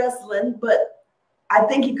all the wrestling, but I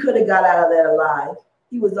think he could have got out of that alive.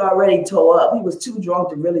 He was already tore up. He was too drunk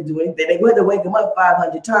to really do anything. They had to wake him up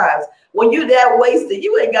 500 times. When you're that wasted,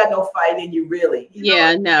 you ain't got no fight in you, really.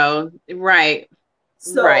 Yeah, no, right.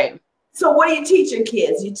 So what do you teach your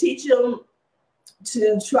kids? You teach them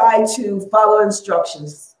to try to follow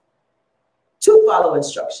instructions,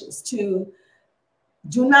 to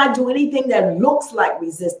do not do anything that looks like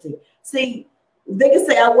resisting. See, they can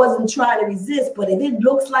say I wasn't trying to resist, but if it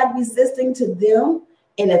looks like resisting to them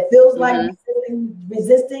and it feels like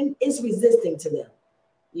resisting, it's resisting to them.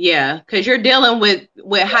 Yeah, because you're dealing with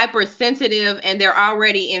hypersensitive, and they're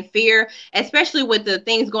already in fear, especially with the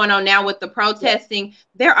things going on now with the protesting. Yeah.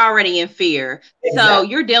 They're already in fear. Exactly. So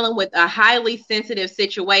you're dealing with a highly sensitive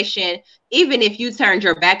situation. Even if you turned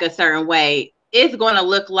your back a certain way, it's going to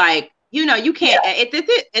look like, you can't, at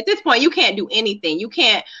this point, you can't do anything. You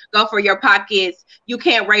can't go for your pockets. You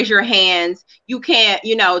can't raise your hands. You can't,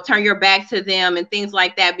 turn your back to them and things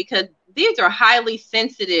like that, because these are highly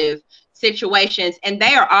sensitive situations, and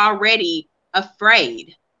they are already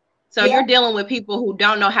afraid. So you're dealing with people who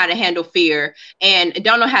don't know how to handle fear and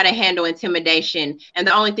don't know how to handle intimidation. And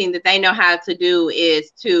the only thing that they know how to do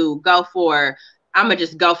is to I'm going to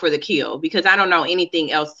just go for the kill, because I don't know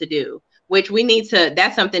anything else to do, which we need to,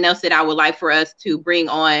 that's something else that I would like for us to bring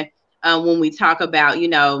on when we talk about,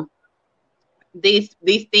 these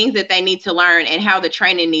things that they need to learn and how the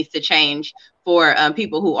training needs to change for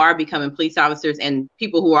people who are becoming police officers and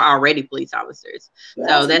people who are already police officers.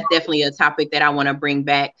 So that's definitely a topic that I want to bring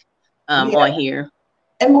back on here.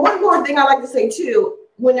 And one more thing I like to say too,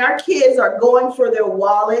 when our kids are going for their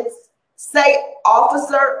wallets, say,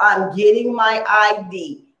 officer, I'm getting my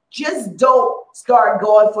ID. Just don't start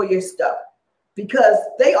going for your stuff, because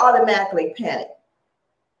they automatically panic.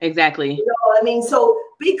 Exactly. You know what I mean? So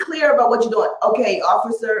be clear about what you're doing. Okay,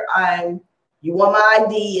 officer, you want my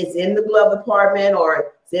ID? It's in the glove compartment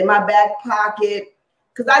or it's in my back pocket.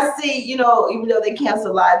 Because I see, even though they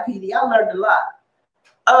cancel live PD, I learned a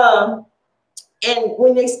lot. And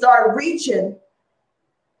when they start reaching,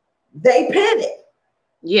 they panic.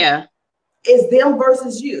 Yeah. It's them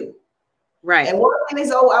versus you. Right. And one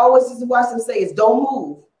thing I always used to watch them say is, don't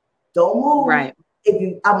move. Don't move. Right.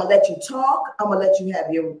 I'm going to let you talk. I'm going to let you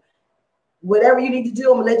have your, whatever you need to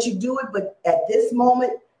do, I'm going to let you do it. But at this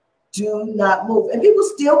moment, do not move. And people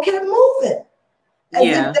still kept moving as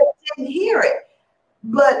if they didn't hear it.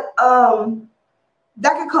 But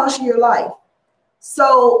that could cost you your life.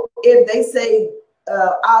 So if they say,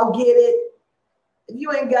 I'll get it, if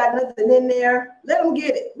you ain't got nothing in there, let them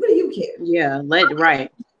get it. What do you care? Yeah,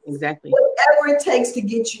 right. Exactly. Whatever it takes to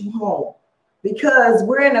get you home. Because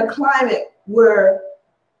we're in a climate where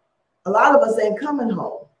a lot of us ain't coming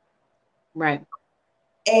home. Right.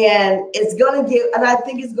 And it's going to get, and I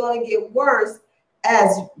think it's going to get worse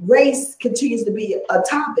as race continues to be a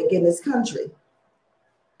topic in this country.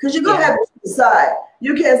 Because you're going to have to decide.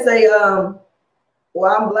 You can't say,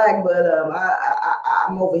 well, I'm black, but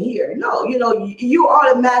I'm over here. No, you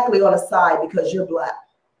automatically on a side because you're Black.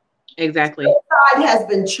 Exactly. The side has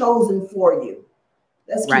been chosen for you.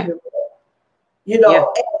 Let's keep it real.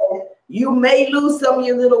 And you may lose some of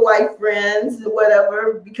your little white friends or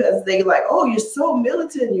whatever because they like, oh, you're so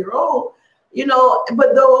militant, you're old,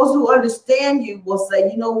 but those who understand you will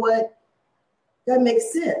say, you know what, that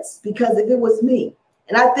makes sense, because if it was me.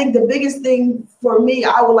 And I think the biggest thing for me,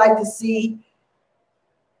 I would like to see,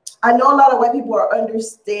 I know a lot of white people are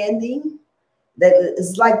understanding that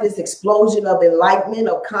it's like this explosion of enlightenment,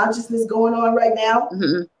 of consciousness going on right now.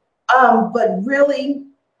 But really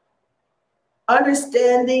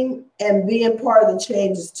understanding and being part of the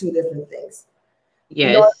change is two different things.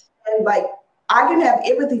 Yes. And like, I can have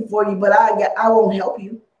empathy for you, but I won't help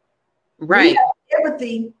you. Right.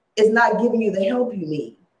 Empathy is not giving you the help you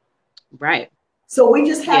need. Right. So we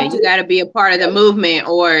just have to. You got to be a part of the movement,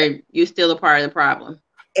 or you're still a part of the problem.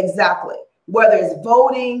 Exactly. Whether it's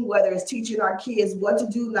voting, whether it's teaching our kids what to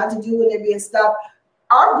do, not to do when they're being stopped.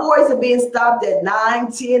 Our boys are being stopped at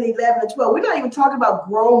 9, 10, 11, and 12. We're not even talking about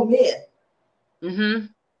grown men.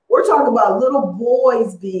 We're talking about little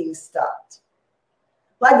boys being stopped.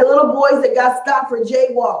 Like the little boys that got stopped for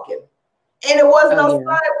jaywalking. And it wasn't no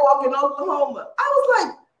sidewalk in Oklahoma. I was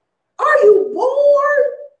like, are you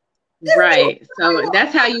bored? Right. So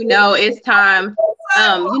that's how you know it's time.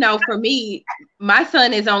 For me, my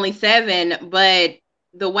son is only 7, but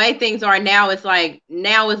the way things are now, it's like,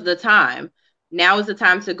 now is the time. Now is the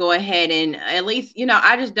time to go ahead and at least,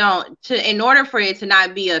 I just don't, in order for it to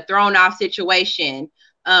not be a thrown off situation,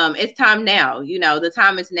 it's time now, the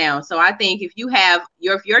time is now. So I think if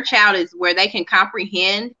your child is where they can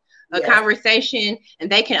comprehend a conversation and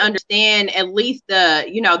they can understand at least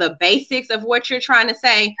the basics of what you're trying to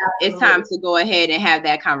say, it's time to go ahead and have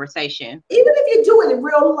that conversation. Even if you do it in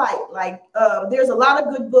real life, like there's a lot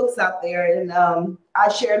of good books out there, and I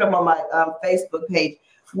shared them on my Facebook page,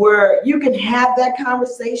 where you can have that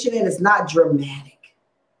conversation and it's not dramatic.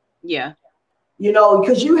 Yeah.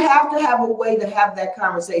 Because you have to have a way to have that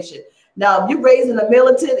conversation. Now, if you're raising a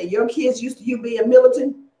militant and your kids used to you being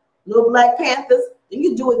militant, little Black Panthers, then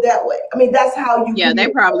you do it that way. I mean, that's how you. Yeah, they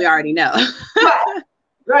probably already know.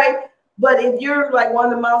 Right. But if you're like one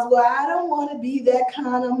of the moms, well, I don't want to be that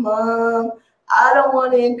kind of mom. I don't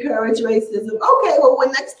want to encourage racism. Okay, well, when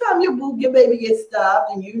next time your baby gets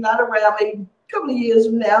stopped and you're not around, maybe a couple of years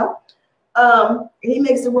from now, and he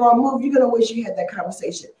makes the wrong move, you're going to wish you had that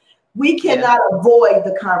conversation. We cannot avoid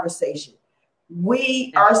the conversation.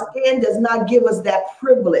 Our skin does not give us that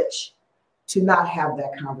privilege to not have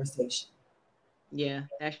that conversation. Yeah,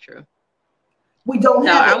 that's true. We don't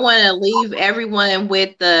have I want to leave everyone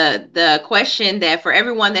with the question that for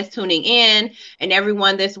everyone that's tuning in and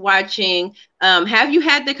everyone that's watching, have you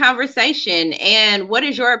had the conversation, and what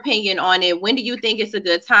is your opinion on it? When do you think it's a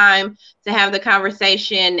good time to have the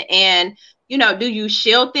conversation? And, do you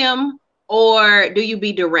shield them or do you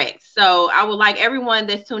be direct? So I would like everyone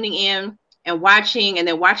that's tuning in and watching and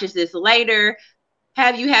then watches this later,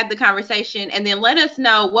 have you had the conversation? And then let us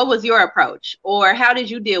know, what was your approach, or how did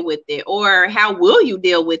you deal with it, or how will you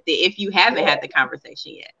deal with it if you haven't had the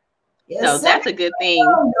conversation yet? So that's a good thing.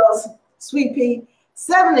 Sweet pea,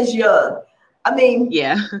 7 is young. I mean,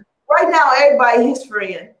 right now everybody his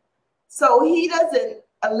friend. So he doesn't,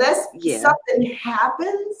 unless something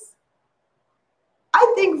happens.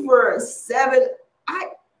 I think for 7,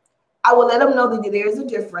 I will let them know that there is a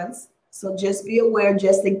difference. So just be aware,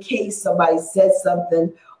 just in case somebody says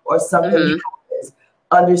something or something happens.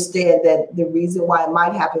 Understand that the reason why it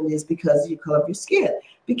might happen is because of the color of your skin.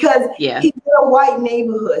 Because he's in a white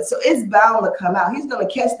neighborhood, so it's bound to come out. He's going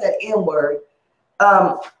to catch that N-word.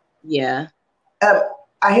 I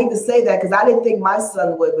hate to say that because I didn't think my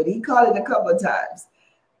son would, but he caught it a couple of times.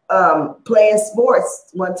 Playing sports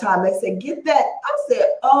one time, they said, "Get that." I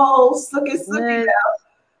said, "Oh, sucky now."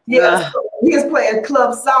 Yes, he was playing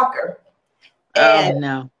club soccer. And,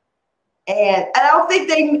 and I don't think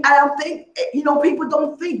people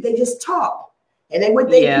don't think, they just talk. And they with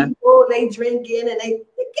their people, they drinking and they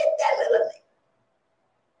get that little thing.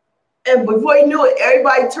 And before you knew it,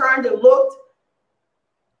 everybody turned and looked.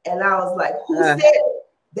 And I was like, who said it?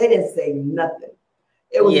 They didn't say nothing.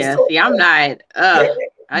 It was I'm not. So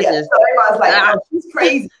everybody's like, oh, she's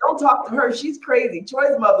crazy. Don't talk to her. She's crazy.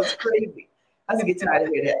 Troy's mother's crazy. I just get tired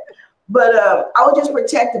of hearing that. But I was just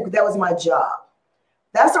protective because that was my job.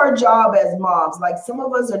 That's our job as moms. Like, some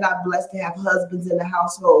of us are not blessed to have husbands in the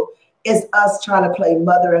household. It's us trying to play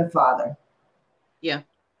mother and father. Yeah.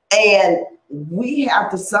 And we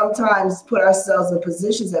have to sometimes put ourselves in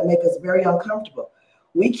positions that make us very uncomfortable.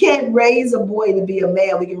 We can't raise a boy to be a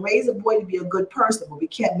man. We can raise a boy to be a good person, but we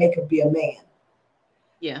can't make him be a man.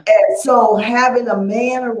 Yeah. And so having a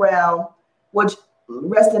man around, which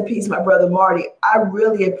rest in peace, my brother Marty, I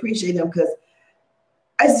really appreciate him because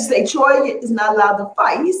I used to say, Troy is not allowed to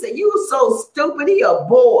fight. He said, you were so stupid. He a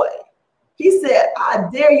boy. He said, I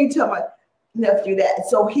dare you tell my nephew that.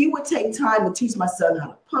 So he would take time to teach my son how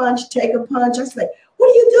to punch, take a punch. I said, what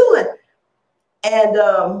are you doing?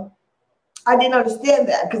 And I didn't understand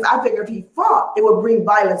that because I figured if he fought, it would bring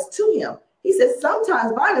violence to him. He said,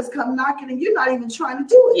 sometimes violence come knocking and you're not even trying to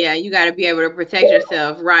do it. Yeah, you got to be able to protect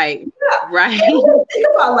yourself. Right. Yeah. Right. Think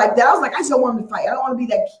about it like that. I was like, I just don't want him to fight. I don't want to be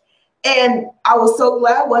that. And I was so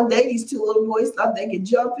glad one day these two little boys thought they could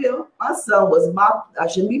jump him. My son was mopping. I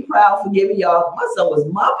shouldn't be proud, forgive me, y'all. My son was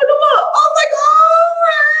mopping them up. I was like, all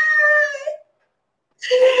right.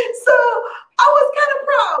 So I was kind of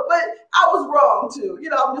proud, but I was wrong too. You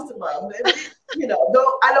know, I'm just a mom. You know,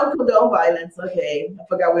 I don't condone violence. Okay, I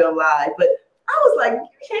forgot we're on live, but I was like,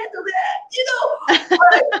 you can't do that. You know,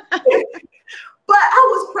 but I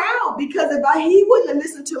was proud because if he wouldn't have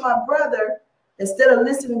listened to my brother. Instead of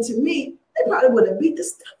listening to me, they probably would have beat the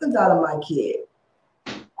stuffings out of my kid.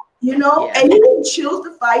 You know, yeah. And he didn't choose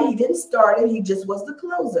to fight. He didn't start it. He just was the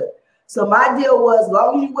closer. So my deal was, as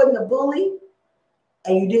long as you wasn't a bully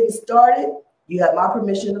and you didn't start it, you had my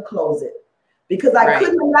permission to close it. Because I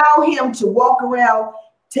couldn't allow him to walk around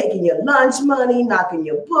taking your lunch money, knocking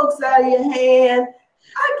your books out of your hand.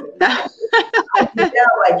 I get down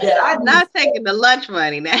like that. I'm not taking the lunch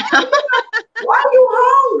money now. Why are you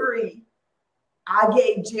hungry? I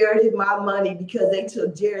gave Jared my money because they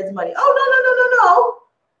took Jared's money. Oh,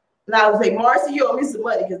 no. And I would say, Marcy, you owe me some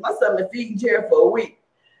money because my son been feeding Jared for a week.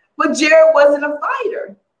 But Jared wasn't a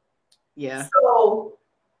fighter. Yeah. So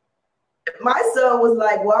my son was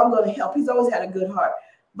like, well, I'm going to help. He's always had a good heart.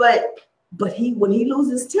 But when he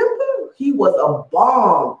loses temper, he was a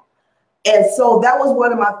bomb. And so that was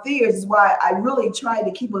one of my fears, is why I really tried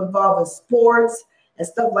to keep him involved in sports and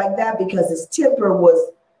stuff like that, because his temper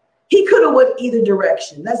was, he could have went either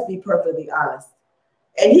direction. Let's be perfectly honest.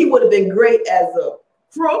 And he would have been great as a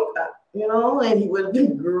crook, you know, and he would have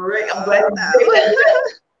been great. I'm glad he did.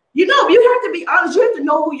 You know, you have to be honest. You have to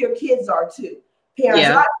know who your kids are too. Parents,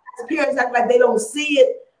 a lot of parents act like they don't see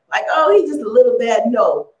it. Like, oh, he's just a little bad.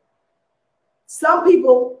 No. Some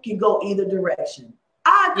people can go either direction.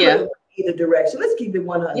 I could go either direction. Let's keep it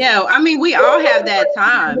 100. Yeah, I mean, we all have that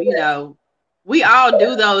time, you know. We all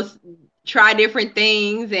do those, try different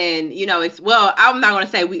things, and you know, I'm not going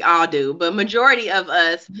to say we all do, but majority of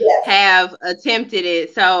us have attempted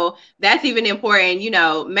it. So that's even important, you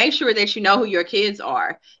know. Make sure that you know who your kids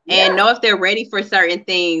are and know if they're ready for certain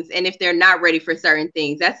things, and if they're not ready for certain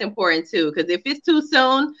things. That's important too, because if it's too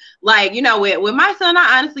soon, like, you know, with my son,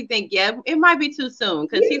 I honestly think it might be too soon,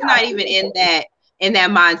 because he's not even in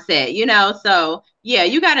that mindset, you know. So yeah,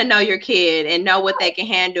 you got to know your kid and know what they can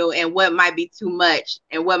handle and what might be too much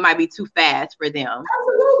and what might be too fast for them.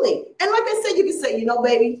 Absolutely. And like I said, you can say, you know,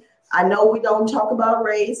 baby, I know we don't talk about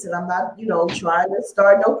race, and I'm not, you know, trying to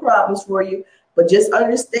start no problems for you, but just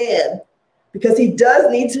understand, because he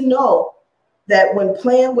does need to know that when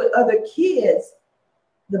playing with other kids,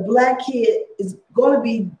 the black kid is going to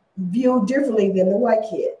be viewed differently than the white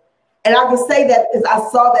kid. And I can say that because I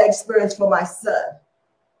saw that experience for my son.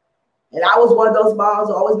 And I was one of those moms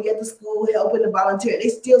who always be at the school helping and volunteer. They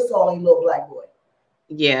still saw only little black boy.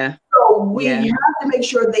 Yeah. So we have to make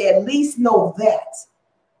sure they at least know that.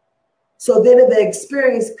 So then if the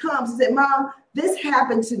experience comes, he said, Mom, this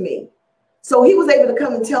happened to me. So he was able to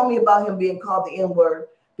come and tell me about him being called the N-word,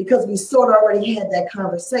 because we sort of already had that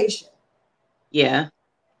conversation. Yeah.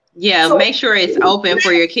 Yeah. So make sure it's open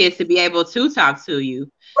for your kids to be able to talk to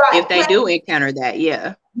you if they do encounter that.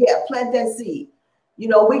 Yeah. Yeah. Plant that seed. You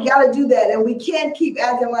know, we got to do that. And we can't keep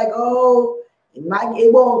acting like, oh, it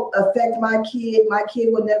won't affect my kid. My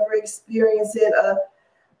kid will never experience it.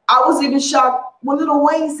 I was even shocked when Lil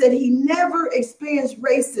Wayne said he never experienced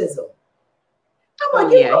racism. I'm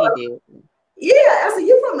like, he did. Yeah. I said,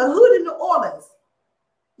 you're from the hood in New Orleans.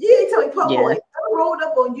 You ain't telling Papa, it never rolled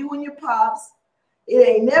up on you and your pops. It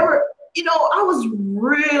ain't never, you know, I was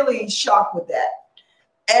really shocked with that.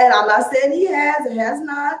 And I'm not saying he has, it has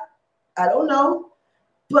not. I don't know.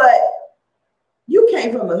 But you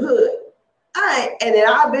came from the hood. And then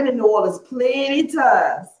I've been in New Orleans plenty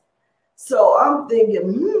times. So I'm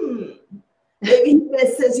thinking, maybe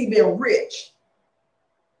since he's been rich.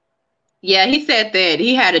 Yeah, he said that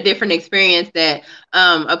he had a different experience, that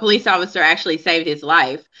a police officer actually saved his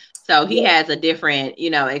life. So he has a different,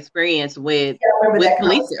 you know, experience with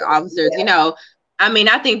police officers. You know, I mean,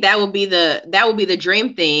 I think that would be the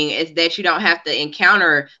dream thing, is that you don't have to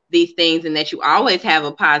encounter these things and that you always have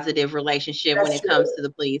a positive relationship when it comes to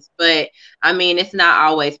the police. But I mean, it's not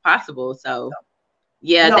always possible. So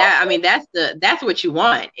yeah, that's what you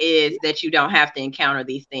want, is that you don't have to encounter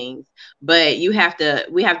these things. But we have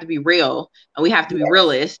to be real, and we have to be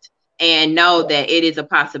realist and know that it is a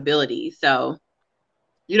possibility. So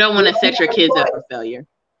you don't want to set your kids up for failure.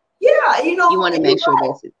 Yeah, you want to make sure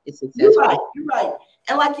that it's successful. You're right.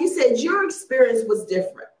 And like you said, your experience was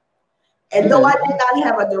different. And though I did not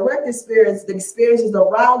have a direct experience, the experiences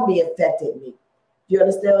around me affected me. Do you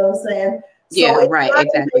understand what I'm saying? Yeah, right,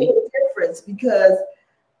 exactly. Make a difference because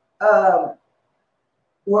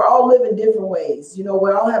we're all living different ways. You know,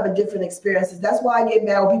 we're all having different experiences. That's why I get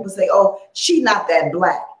mad when people say, "Oh, she not that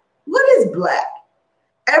black." What is black?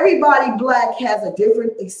 Everybody black has a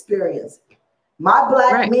different experience. My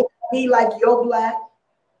black may be like your black.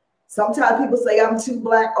 Sometimes people say I'm too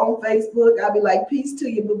black on Facebook. I'll be like, peace to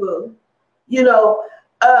you, boo-boo. You know,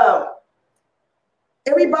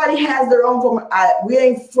 everybody has their own form. We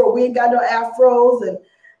ain't got no afros, and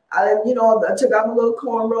I took out my little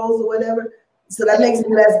cornrows or whatever. So that makes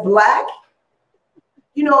me less black.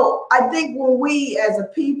 You know, I think when we as a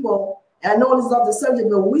people, and I know this is off the subject,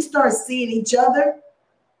 but when we start seeing each other,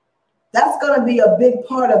 that's going to be a big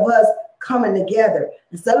part of us coming together.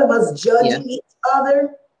 Instead of us judging each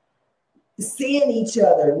other, seeing each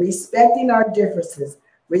other, respecting our differences,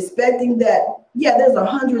 respecting that, there's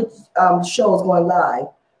 100 shows going live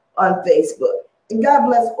on Facebook. And God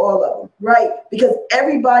bless all of them, right? Because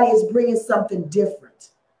everybody is bringing something different.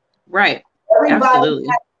 Right. Everybody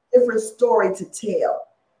has a different story to tell.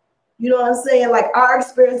 You know what I'm saying? Like our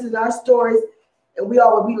experiences, our stories, and we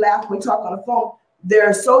laugh when we talk on the phone.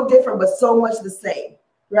 They're so different, but so much the same.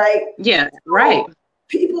 Right? Yeah, right.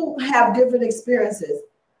 People have different experiences.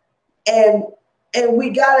 And we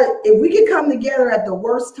gotta, if we can come together at the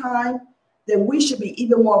worst time, then we should be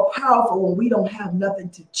even more powerful when we don't have nothing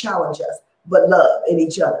to challenge us but love in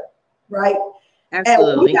each other. Right?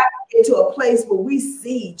 Absolutely. And we gotta get to a place where we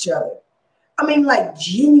see each other. I mean, like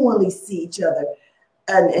genuinely see each other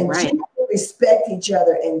and genuinely respect each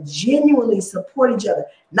other and genuinely support each other.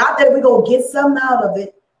 Not that we're gonna get something out of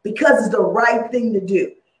it because it's the right thing to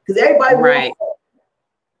do. Because everybody wants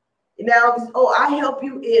now, I help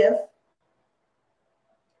you if,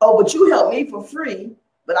 but you help me for free,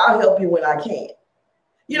 but I'll help you when I can.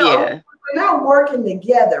 You know, we're not working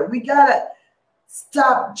together. We gotta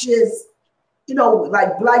stop just,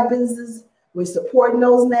 like black businesses, we're supporting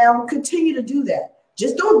those now. Continue to do that.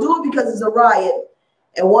 Just don't do it because it's a riot.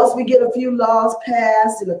 And once we get a few laws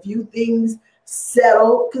passed and a few things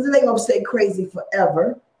settled, because it ain't gonna stay crazy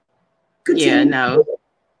forever. Continue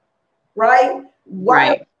right?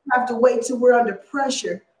 Why do we have to wait till we're under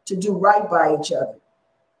pressure to do right by each other?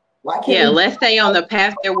 Why can't let's stay on the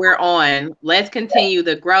path that we're on. Let's continue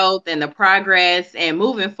the growth and the progress and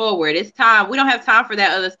moving forward. It's time. We don't have time for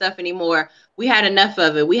that other stuff anymore. We had enough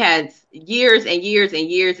of it. We had years and years and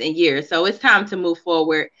years and years. So it's time to move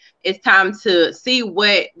forward. It's time to see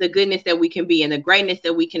what the goodness that we can be and the greatness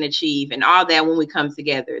that we can achieve and all that when we come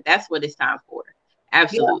together. That's what it's time for.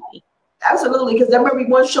 Absolutely. Yeah. Absolutely, because I remember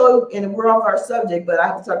one show, and we're off our subject, but I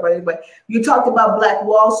have to talk about it anyway. You talked about Black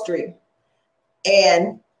Wall Street,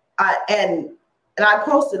 and I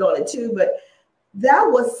posted on it too. But that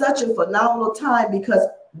was such a phenomenal time because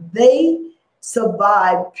they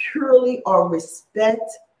survived purely on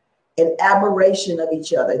respect and admiration of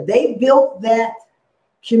each other. They built that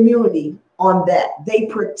community on that. They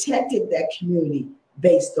protected that community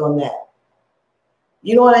based on that.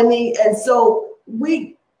 You know what I mean? And so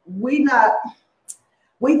we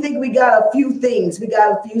think we got a few things. We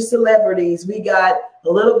got a few celebrities. We got a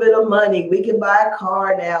little bit of money. We can buy a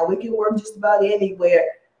car now. We can work just about anywhere.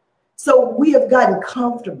 So we have gotten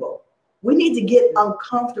comfortable. We need to get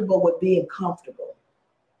uncomfortable with being comfortable.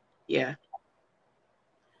 Yeah.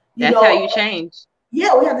 That's how you change.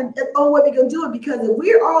 Yeah, we have to, that's the only way we can do it, because if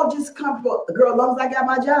we're all just comfortable, girl, as long as I got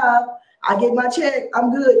my job, I get my check,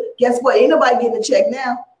 I'm good. Guess what? Ain't nobody getting a check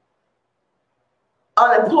now.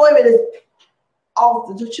 Unemployment is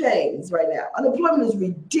off the chains right now. Unemployment is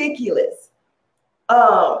ridiculous. And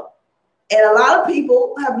a lot of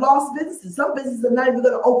people have lost businesses. Some businesses are not even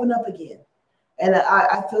going to open up again. And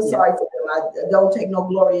I feel sorry for them. I don't take no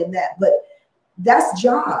glory in that, but that's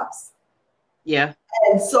jobs. Yeah.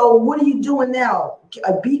 And so what are you doing now?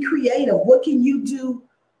 Be creative. What can you do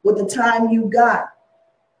with the time you got?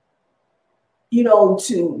 You know,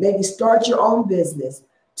 to maybe start your own business,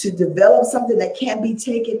 to develop something that can't be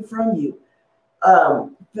taken from you.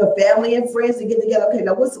 the family and friends to get together. Okay,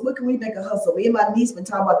 now what can we make a hustle? Me and my niece been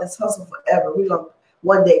talking about this hustle forever. We're gonna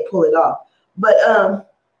one day pull it off. But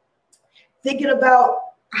thinking about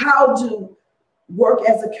how to work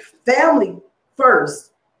as a family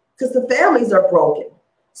first, because the families are broken.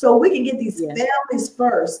 So we can get these families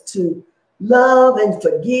first to love and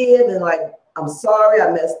forgive and like, I'm sorry,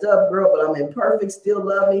 I messed up, girl, but I'm imperfect, still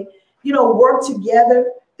love me. You know, work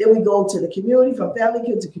together. Then we go to the community, from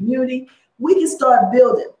family to community. We can start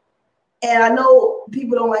building. And I know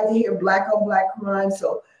people don't like to hear black on black crime.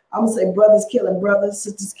 So I'm gonna say brothers killing brothers,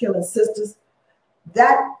 sisters killing sisters.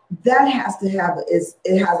 That has to have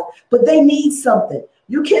but they need something.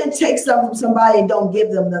 You can't take something from somebody and don't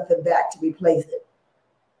give them nothing back to replace it.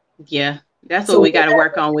 Yeah, that's what we got to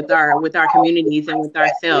work on with our communities and with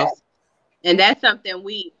ourselves. And that's something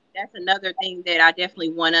that's another thing that I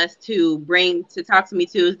definitely want us to bring to Talk to Me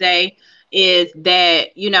Tuesday, is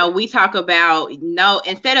that, you know, we talk about,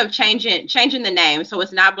 instead of changing the name, so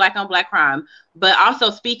it's not black on black crime, but also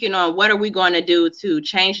speaking on what are we going to do to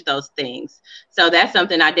change those things. So that's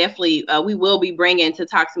something I definitely, we will be bringing to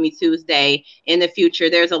Talk to Me Tuesday in the future.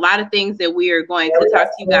 There's a lot of things that we are going to talk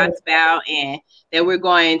to you guys about and that we're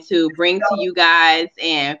going to bring to you guys,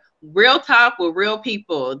 and real talk with real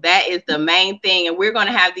people. That is the main thing. And we're going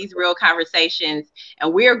to have these real conversations,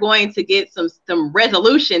 and we're going to get some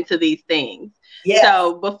resolution to these things. Yes.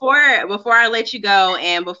 So before I let you go,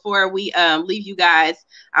 and before we leave you guys,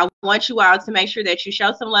 I want you all to make sure that you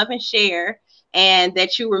show some love and share, and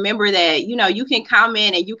that you remember that, you know, you can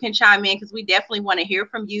comment and you can chime in, because we definitely want to hear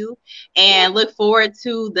from you, and look forward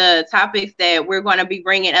to the topics that we're going to be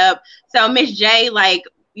bringing up. So Miss J, like,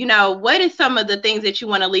 you know, what is some of the things that you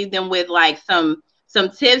want to leave them with, like some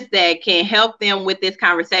tips that can help them with this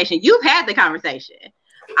conversation? You've had the conversation.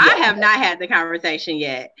 Yeah. I have not had the conversation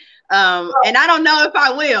yet. And I don't know if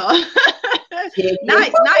I will. not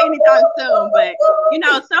anytime soon, but, you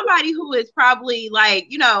know, somebody who is probably like,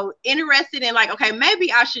 you know, interested in like, okay,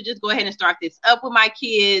 maybe I should just go ahead and start this up with my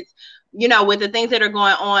kids, you know, with the things that are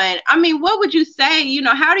going on. I mean, what would you say, you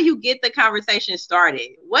know, how do you get the conversation started?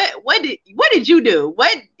 What did you do?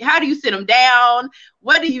 How do you sit them down?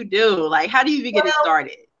 What do you do? Like, how do you even get it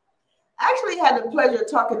started? I actually had the pleasure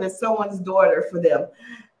of talking to someone's daughter for them.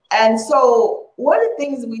 And so one of the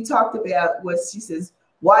things we talked about was, she says,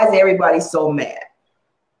 why is everybody so mad?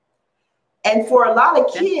 And for a lot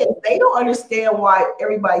of kids, they don't understand why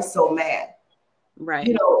everybody's so mad. Right.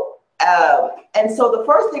 You know, and so the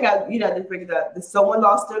first thing I to figure out that someone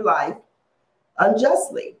lost their life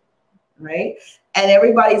unjustly, right? And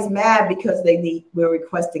everybody's mad because we're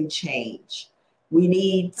requesting change. We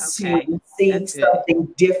need to see something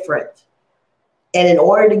different. And in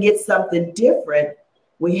order to get something different,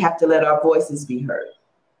 we have to let our voices be heard.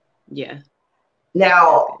 Yeah.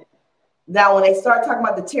 Now when they start talking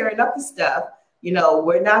about the tearing up the stuff, you know,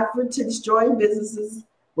 we're not to destroying businesses.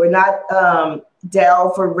 We're not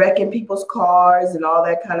down for wrecking people's cars and all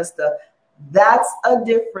that kind of stuff. That's a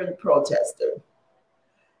different protester.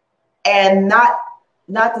 And not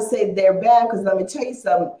to say they're bad, because let me tell you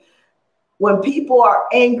something. When people are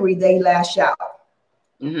angry, they lash out.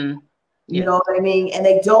 Mm-hmm. Yeah. You know what I mean? And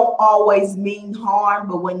they don't always mean harm,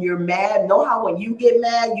 but when you're mad, know how when you get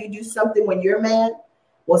mad, you do something when you're mad?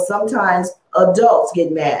 Well, sometimes adults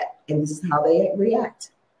get mad, and this is how they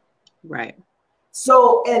react. Right.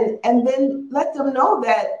 So, and then let them know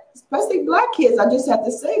that, especially Black kids, I just have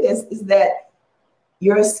to say this, is that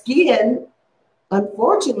your skin,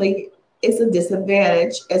 unfortunately, is a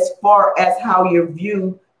disadvantage as far as how you're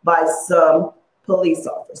viewed by some police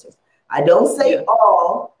officers. I don't say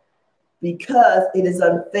all, because it is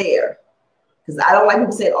unfair. Because I don't like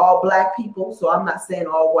people saying all Black people, so I'm not saying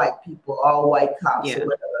all white people, all white cops or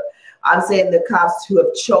whatever. I'm saying the cops who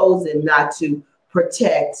have chosen not to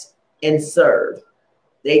protect and serve.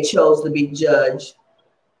 They chose to be judge,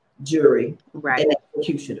 jury, and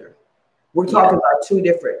executioner. We're talking about two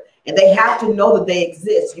different, and they have to know that they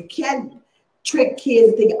exist. You can't trick kids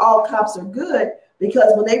and think all cops are good,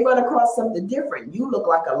 because when they run across something different, you look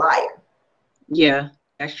like a liar. Yeah,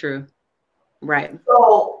 that's true. Right.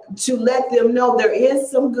 So to let them know there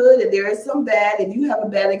is some good and there is some bad. If you have a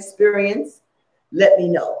bad experience, let me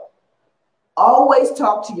know. Always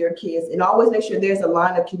talk to your kids, and always make sure there's a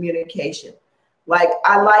line of communication. Like,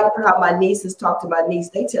 I like how my nieces talk to my niece.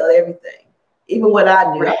 They tell everything, even what I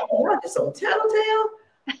do. I'm just on tattletale.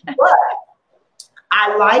 But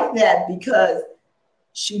I like that, because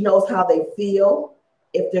she knows how they feel,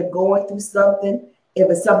 if they're going through something, if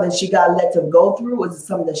it's something she got to let them go through, or is it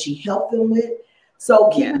something that she helped them with? So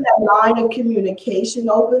keeping that line of communication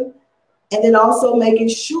open, and then also making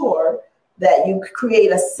sure that you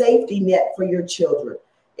create a safety net for your children.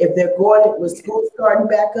 If they're going with school starting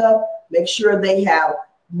back up, make sure they have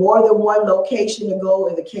more than one location to go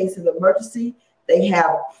in the case of emergency. They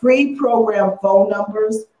have pre-programmed phone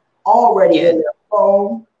numbers already in their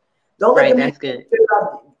phone. Don't let them figure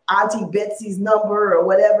out Auntie Betsy's number or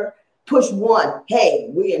whatever. Push 1. Hey,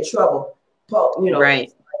 we in trouble.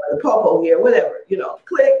 The popo here, whatever.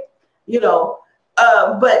 Click.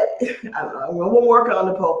 But I don't know. We'll work on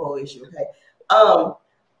the popo issue. Okay.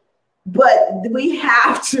 But we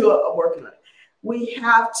have to working on it. We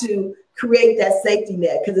have to create that safety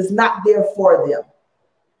net because it's not there for them.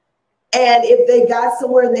 And if they got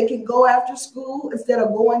somewhere they can go after school instead of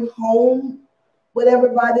going home, whatever,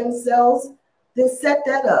 by themselves, then set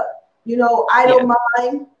that up. I don't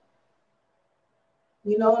mind.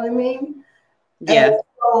 You know what I mean? Yeah. And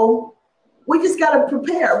so we just got to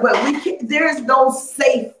prepare, but there is no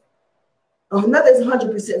safe. Nothing's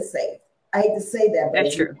 100% safe. I hate to say that.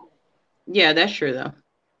 That's true. Yeah, that's true though.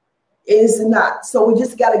 It is not. So we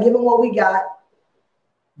just got to give them what we got,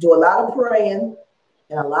 do a lot of praying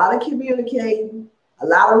and a lot of communicating, a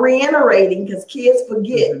lot of reiterating because kids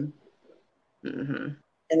forget. And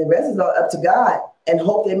the rest is all up to God and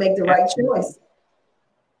hope they make the right choice.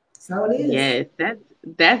 That's how it is. Yes,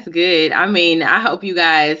 that's good. I mean, I hope you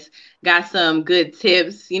guys got some good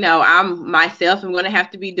tips. I'm myself am going to have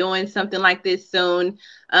to be doing something like this soon,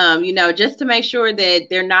 just to make sure that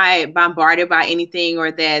they're not bombarded by anything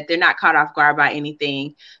or that they're not caught off guard by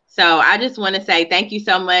anything. So I just want to say thank you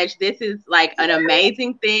so much. This is like an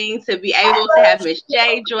amazing thing to be able to have Miss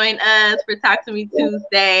J join us for Talk to Me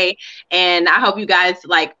Tuesday. And I hope you guys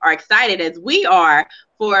are excited as we are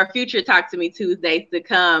for future Talk to Me Tuesdays to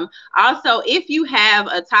come. Also, if you have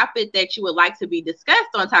a topic that you would like to be discussed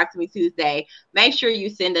on Talk to Me Tuesday, make sure you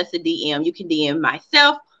send us a DM. You can DM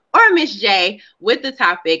myself or Miss J with the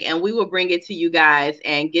topic, and we will bring it to you guys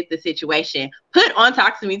and get the situation put on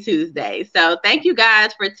Talk to Me Tuesday. So thank you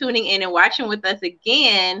guys for tuning in and watching with us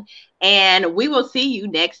again, and we will see you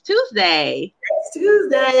next Tuesday. Next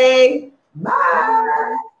Tuesday.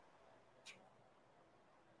 Bye.